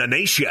lineup in the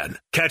nation.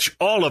 Catch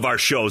all of our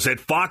shows at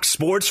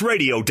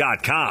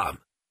foxsportsradio.com.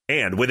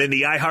 And within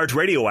the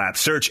iHeartRadio app,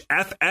 search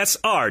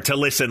FSR to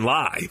listen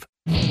live.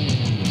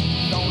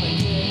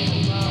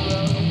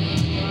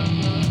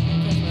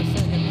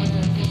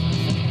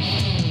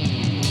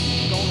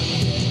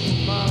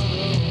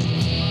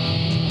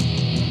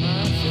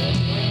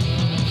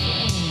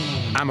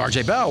 I'm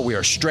RJ Bell. We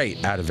are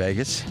straight out of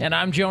Vegas. And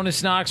I'm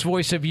Jonas Knox,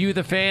 voice of You,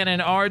 the Fan.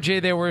 And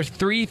RJ, there were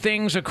 3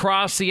 things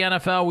across the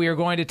NFL we are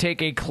going to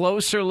take a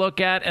closer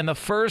look at. And the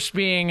first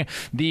being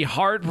the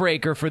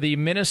heartbreaker for the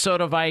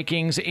Minnesota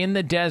Vikings in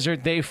the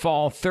desert. They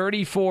fall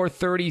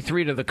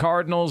 34-33 to the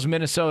Cardinals.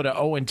 Minnesota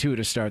 0-2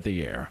 to start the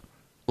year.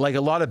 Like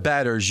a lot of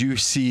bettors, you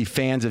see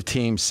fans of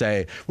teams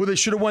say, well, they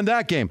should have won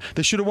that game.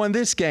 They should have won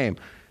this game.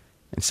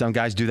 And some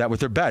guys do that with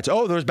their bets.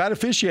 Oh, there was bad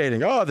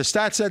officiating. Oh, the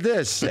stat said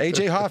this.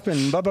 A.J.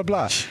 Hoffman, blah, blah,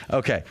 blah.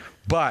 Okay.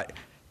 But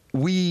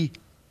we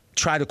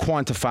try to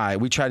quantify.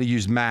 We try to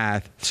use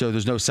math so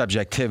there's no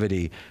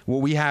subjectivity. What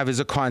we have is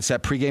a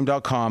concept,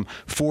 pregame.com,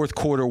 fourth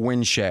quarter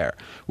win share,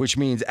 which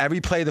means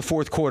every play of the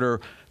fourth quarter,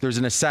 there's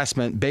an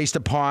assessment based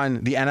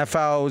upon the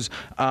NFL's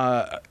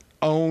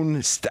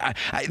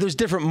there's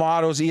different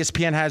models.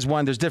 ESPN has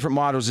one. There's different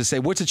models that say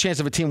what's the chance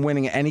of a team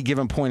winning at any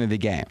given point of the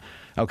game.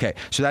 Okay,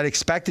 so that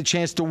expected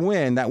chance to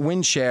win, that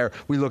win share,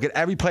 we look at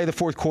every play of the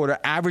fourth quarter,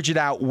 average it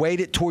out, weight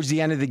it towards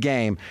the end of the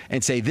game,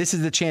 and say this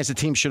is the chance the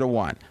team should have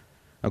won.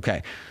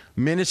 Okay,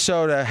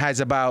 Minnesota has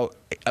about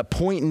a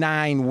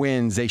 0.9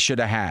 wins they should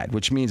have had,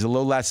 which means a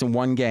little less than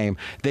 1 game.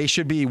 They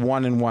should be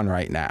 1-1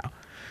 right now.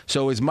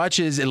 So as much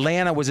as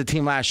Atlanta was a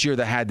team last year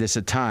that had this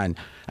a ton,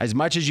 as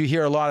much as you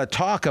hear a lot of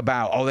talk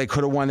about, oh, they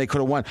could have won,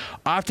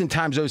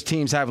 oftentimes those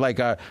teams have like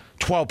a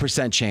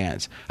 12%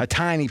 chance, a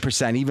tiny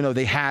percent, even though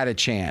they had a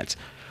chance.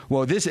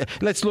 Well,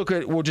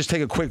 we'll just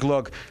take a quick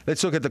look.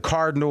 Let's look at the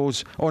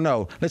Cardinals. Oh,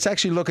 no, let's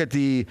actually look at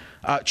the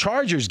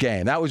Chargers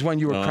game. That was one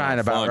you were crying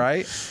about,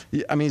 right?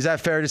 I mean, is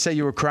that fair to say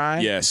you were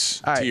crying?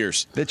 Yes, right.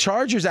 Tears. The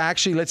Chargers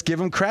actually, let's give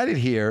them credit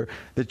here.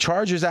 The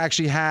Chargers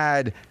actually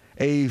had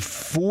a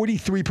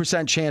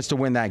 43% chance to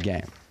win that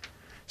game.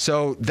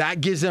 So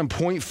that gives them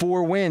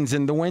 0.4 wins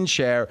in the win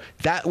share.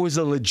 That was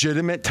a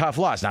legitimate tough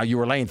loss. Now, you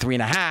were laying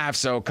 3.5,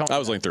 so I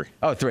was laying 3.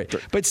 Oh, 3.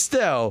 But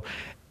still,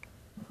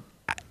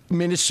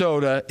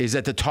 Minnesota is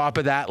at the top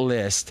of that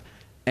list,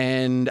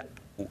 and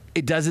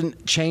it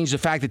doesn't change the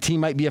fact the team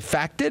might be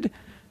affected,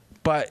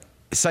 but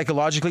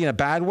psychologically in a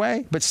bad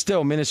way. But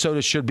still,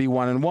 Minnesota should be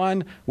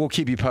 1-1. We'll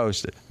keep you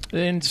posted.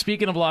 And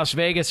speaking of Las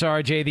Vegas,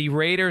 RJ, the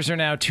Raiders are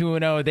now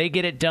 2-0. They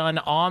get it done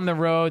on the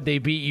road. They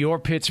beat your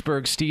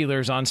Pittsburgh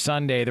Steelers on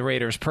Sunday. The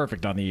Raiders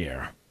perfect on the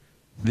year.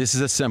 This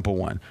is a simple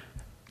one.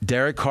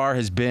 Derek Carr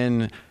has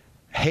been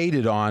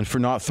hated on for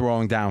not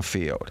throwing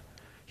downfield.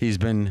 He's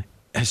been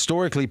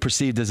historically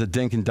perceived as a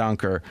dink and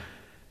dunker.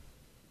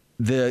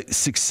 the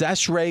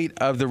success rate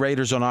of the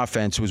Raiders on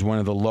offense was one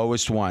of the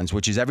lowest ones,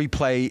 which is every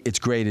play it's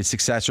graded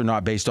success or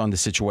not based on the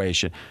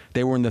situation.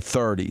 They were in the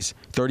 30s,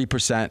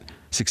 30%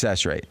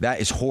 success rate. That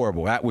is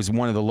horrible. That was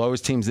one of the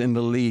lowest teams in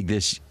the league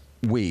this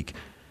week.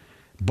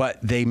 But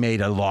they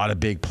made a lot of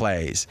big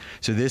plays.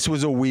 So this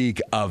was a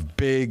week of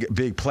big,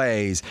 big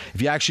plays.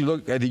 If you actually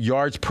look at the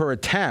yards per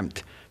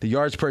attempt, the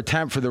yards per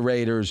attempt for the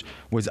Raiders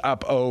was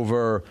up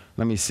over,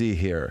 let me see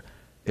here.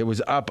 It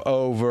was up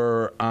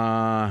over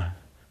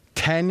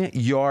 10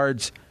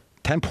 yards,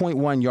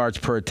 10.1 yards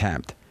per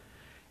attempt,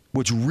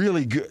 which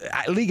really good.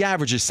 League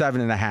average is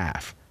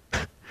 7.5.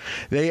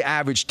 They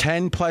averaged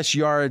 10-plus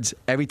yards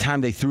every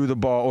time they threw the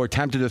ball or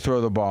attempted to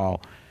throw the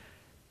ball.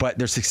 But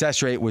their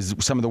success rate was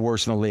some of the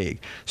worst in the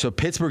league. So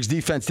Pittsburgh's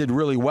defense did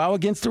really well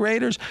against the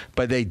Raiders,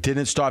 but they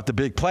didn't stop the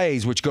big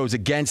plays, which goes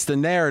against the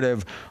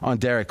narrative on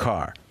Derek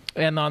Carr.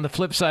 And on the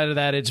flip side of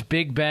that, it's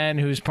Big Ben,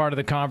 who's part of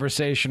the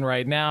conversation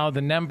right now. The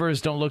numbers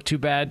don't look too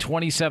bad.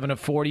 27 of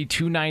 40,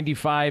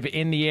 295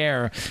 in the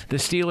air. The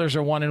Steelers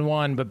are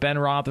 1-1, but Ben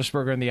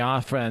Roethlisberger and the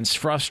offense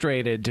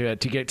frustrated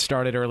to get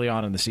started early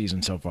on in the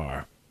season so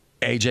far.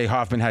 A.J.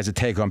 Hoffman has a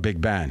take on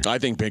Big Ben. I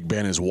think Big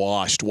Ben is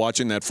washed.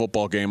 Watching that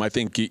football game, I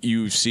think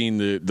you've seen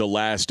the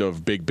last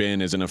of Big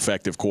Ben as an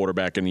effective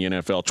quarterback in the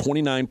NFL.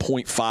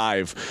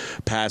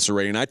 29.5 passer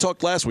rating. I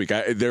talked last week.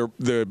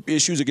 The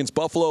issues against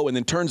Buffalo, and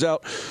then turns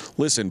out,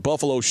 listen,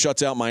 Buffalo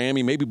shuts out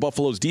Miami. Maybe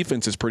Buffalo's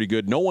defense is pretty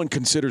good. No one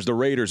considers the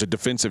Raiders a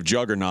defensive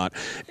juggernaut,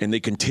 and they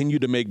continue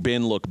to make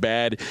Ben look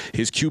bad.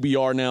 His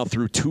QBR now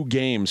through 2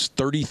 games,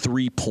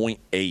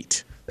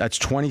 33.8. That's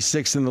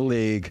 26th in the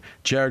league.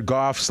 Jared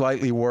Goff,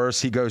 slightly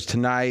worse. He goes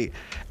tonight.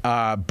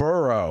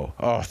 Burrow,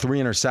 3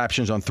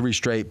 interceptions on 3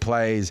 straight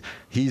plays.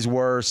 He's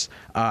worse.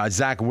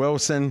 Zach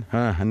Wilson,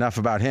 enough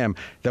about him.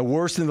 The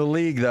worst in the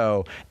league,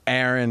 though,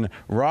 Aaron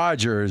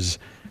Rodgers,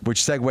 which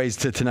segues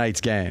to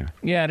tonight's game.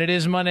 Yeah, and it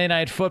is Monday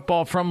Night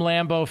Football from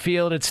Lambeau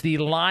Field. It's the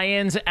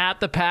Lions at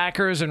the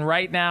Packers, and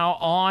right now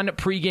on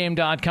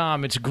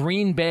pregame.com, it's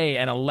Green Bay,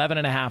 an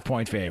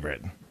 11.5-point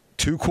favorite.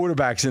 2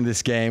 quarterbacks in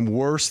this game,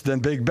 worse than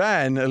Big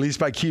Ben, at least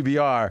by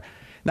QBR.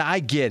 Now, I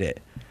get it.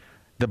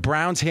 The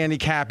Browns'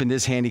 handicap and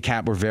this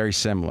handicap were very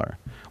similar.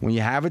 When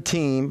you have a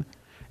team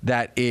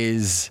that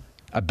is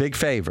a big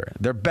favorite,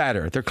 they're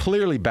better. They're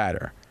clearly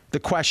better. The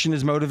question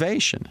is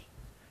motivation.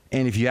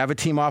 And if you have a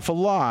team off a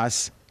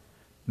loss,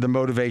 the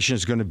motivation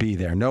is going to be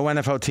there. No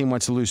NFL team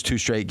wants to lose 2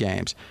 straight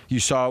games. You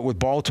saw it with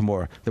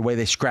Baltimore, the way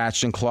they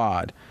scratched and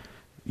clawed.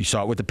 You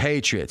saw it with the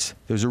Patriots.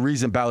 There's a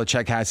reason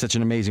Belichick has such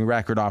an amazing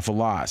record off a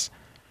loss.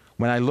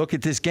 When I look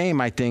at this game,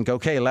 I think,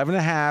 okay,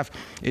 11.5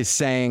 is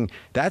saying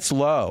that's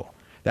low.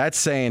 That's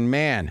saying,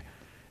 man,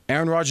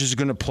 Aaron Rodgers is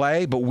going to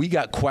play, but we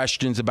got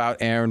questions about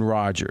Aaron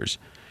Rodgers.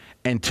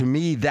 And to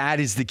me,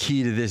 that is the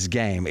key to this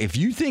game. If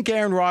you think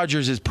Aaron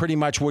Rodgers is pretty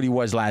much what he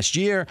was last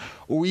year,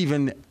 or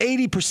even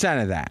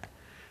 80% of that,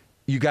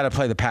 you got to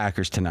play the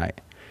Packers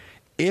tonight.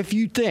 If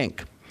you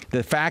think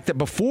the fact that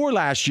before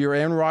last year,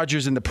 Aaron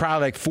Rodgers in the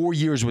prior 4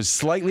 years was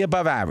slightly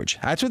above average.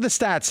 That's what the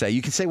stats say.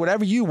 You can say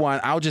whatever you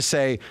want. I'll just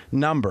say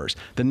numbers.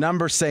 The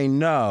numbers say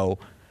no.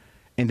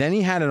 And then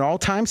he had an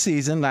all-time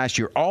season last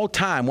year.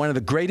 All-time. One of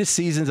the greatest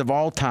seasons of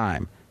all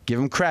time. Give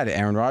him credit,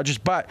 Aaron Rodgers.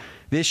 But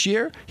this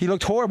year, he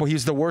looked horrible. He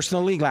was the worst in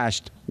the league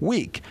last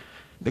week.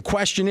 The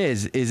question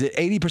is it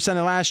 80%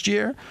 of last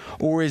year?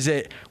 Or is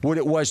it what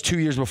it was 2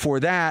 years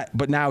before that,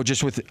 but now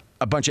just with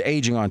a bunch of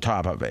aging on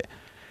top of it?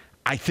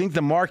 I think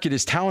the market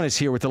is telling us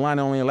here with the line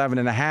only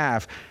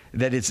 11.5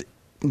 that it's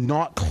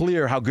not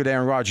clear how good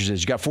Aaron Rodgers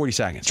is. You got 40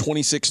 seconds.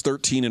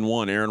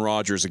 26-13-1. Aaron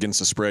Rodgers against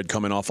the spread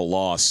coming off a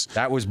loss.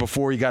 That was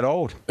before he got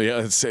old.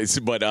 Yeah,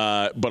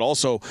 but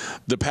also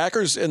the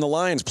Packers and the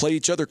Lions play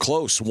each other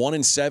close.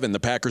 1-7. The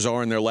Packers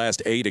are in their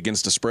last 8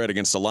 against the spread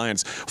against the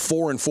Lions.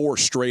 4-4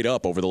 straight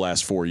up over the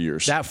last 4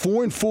 years. That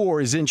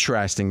 4-4 is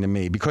interesting to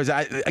me because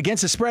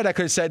against the spread, I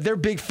could have said they're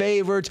big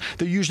favorites.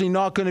 They're usually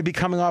not going to be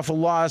coming off a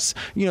loss.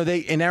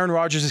 And Aaron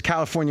Rodgers is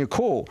California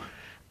cool.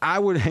 I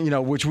would,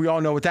 which we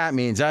all know what that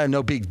means.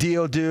 No big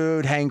deal,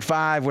 dude. Hang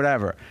 5,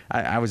 whatever.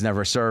 I was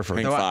never a surfer.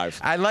 Hang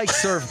 5. I like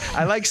surf.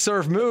 I like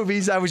surf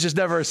movies. I was just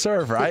never a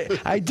surfer.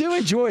 I do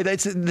enjoy that.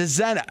 It's the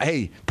Zen.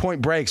 Hey, Point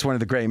Break's one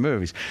of the great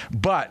movies,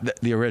 but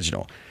the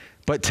original.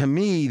 But to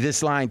me,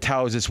 this line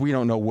tells us we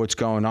don't know what's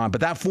going on.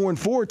 But that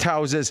 4-4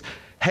 tells us,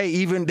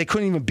 hey, they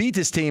couldn't even beat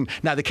this team.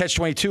 Now, the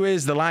catch-22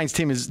 is the Lions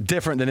team is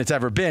different than it's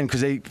ever been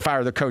because they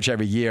fire their coach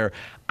every year.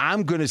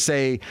 I'm going to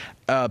say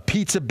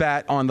pizza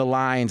bet on the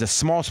Lions, a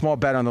small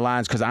bet on the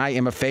Lions because I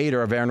am a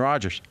fader of Aaron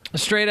Rodgers.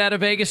 Straight Out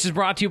of Vegas is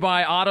brought to you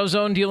by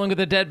AutoZone. Dealing with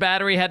a dead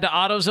battery? Head to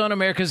AutoZone,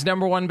 America's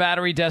 #1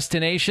 battery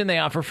destination. They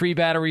offer free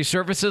battery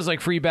services like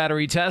free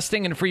battery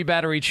testing and free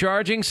battery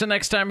charging. So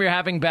next time you're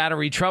having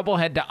battery trouble,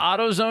 head to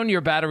AutoZone,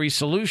 your battery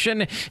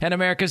solution, and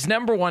America's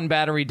 #1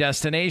 battery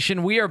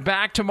destination. We are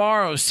back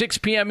tomorrow, 6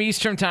 p.m.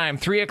 Eastern Time,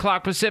 3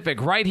 o'clock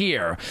Pacific, right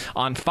here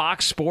on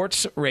Fox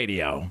Sports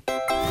Radio.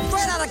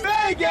 Straight out of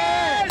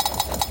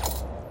Vegas!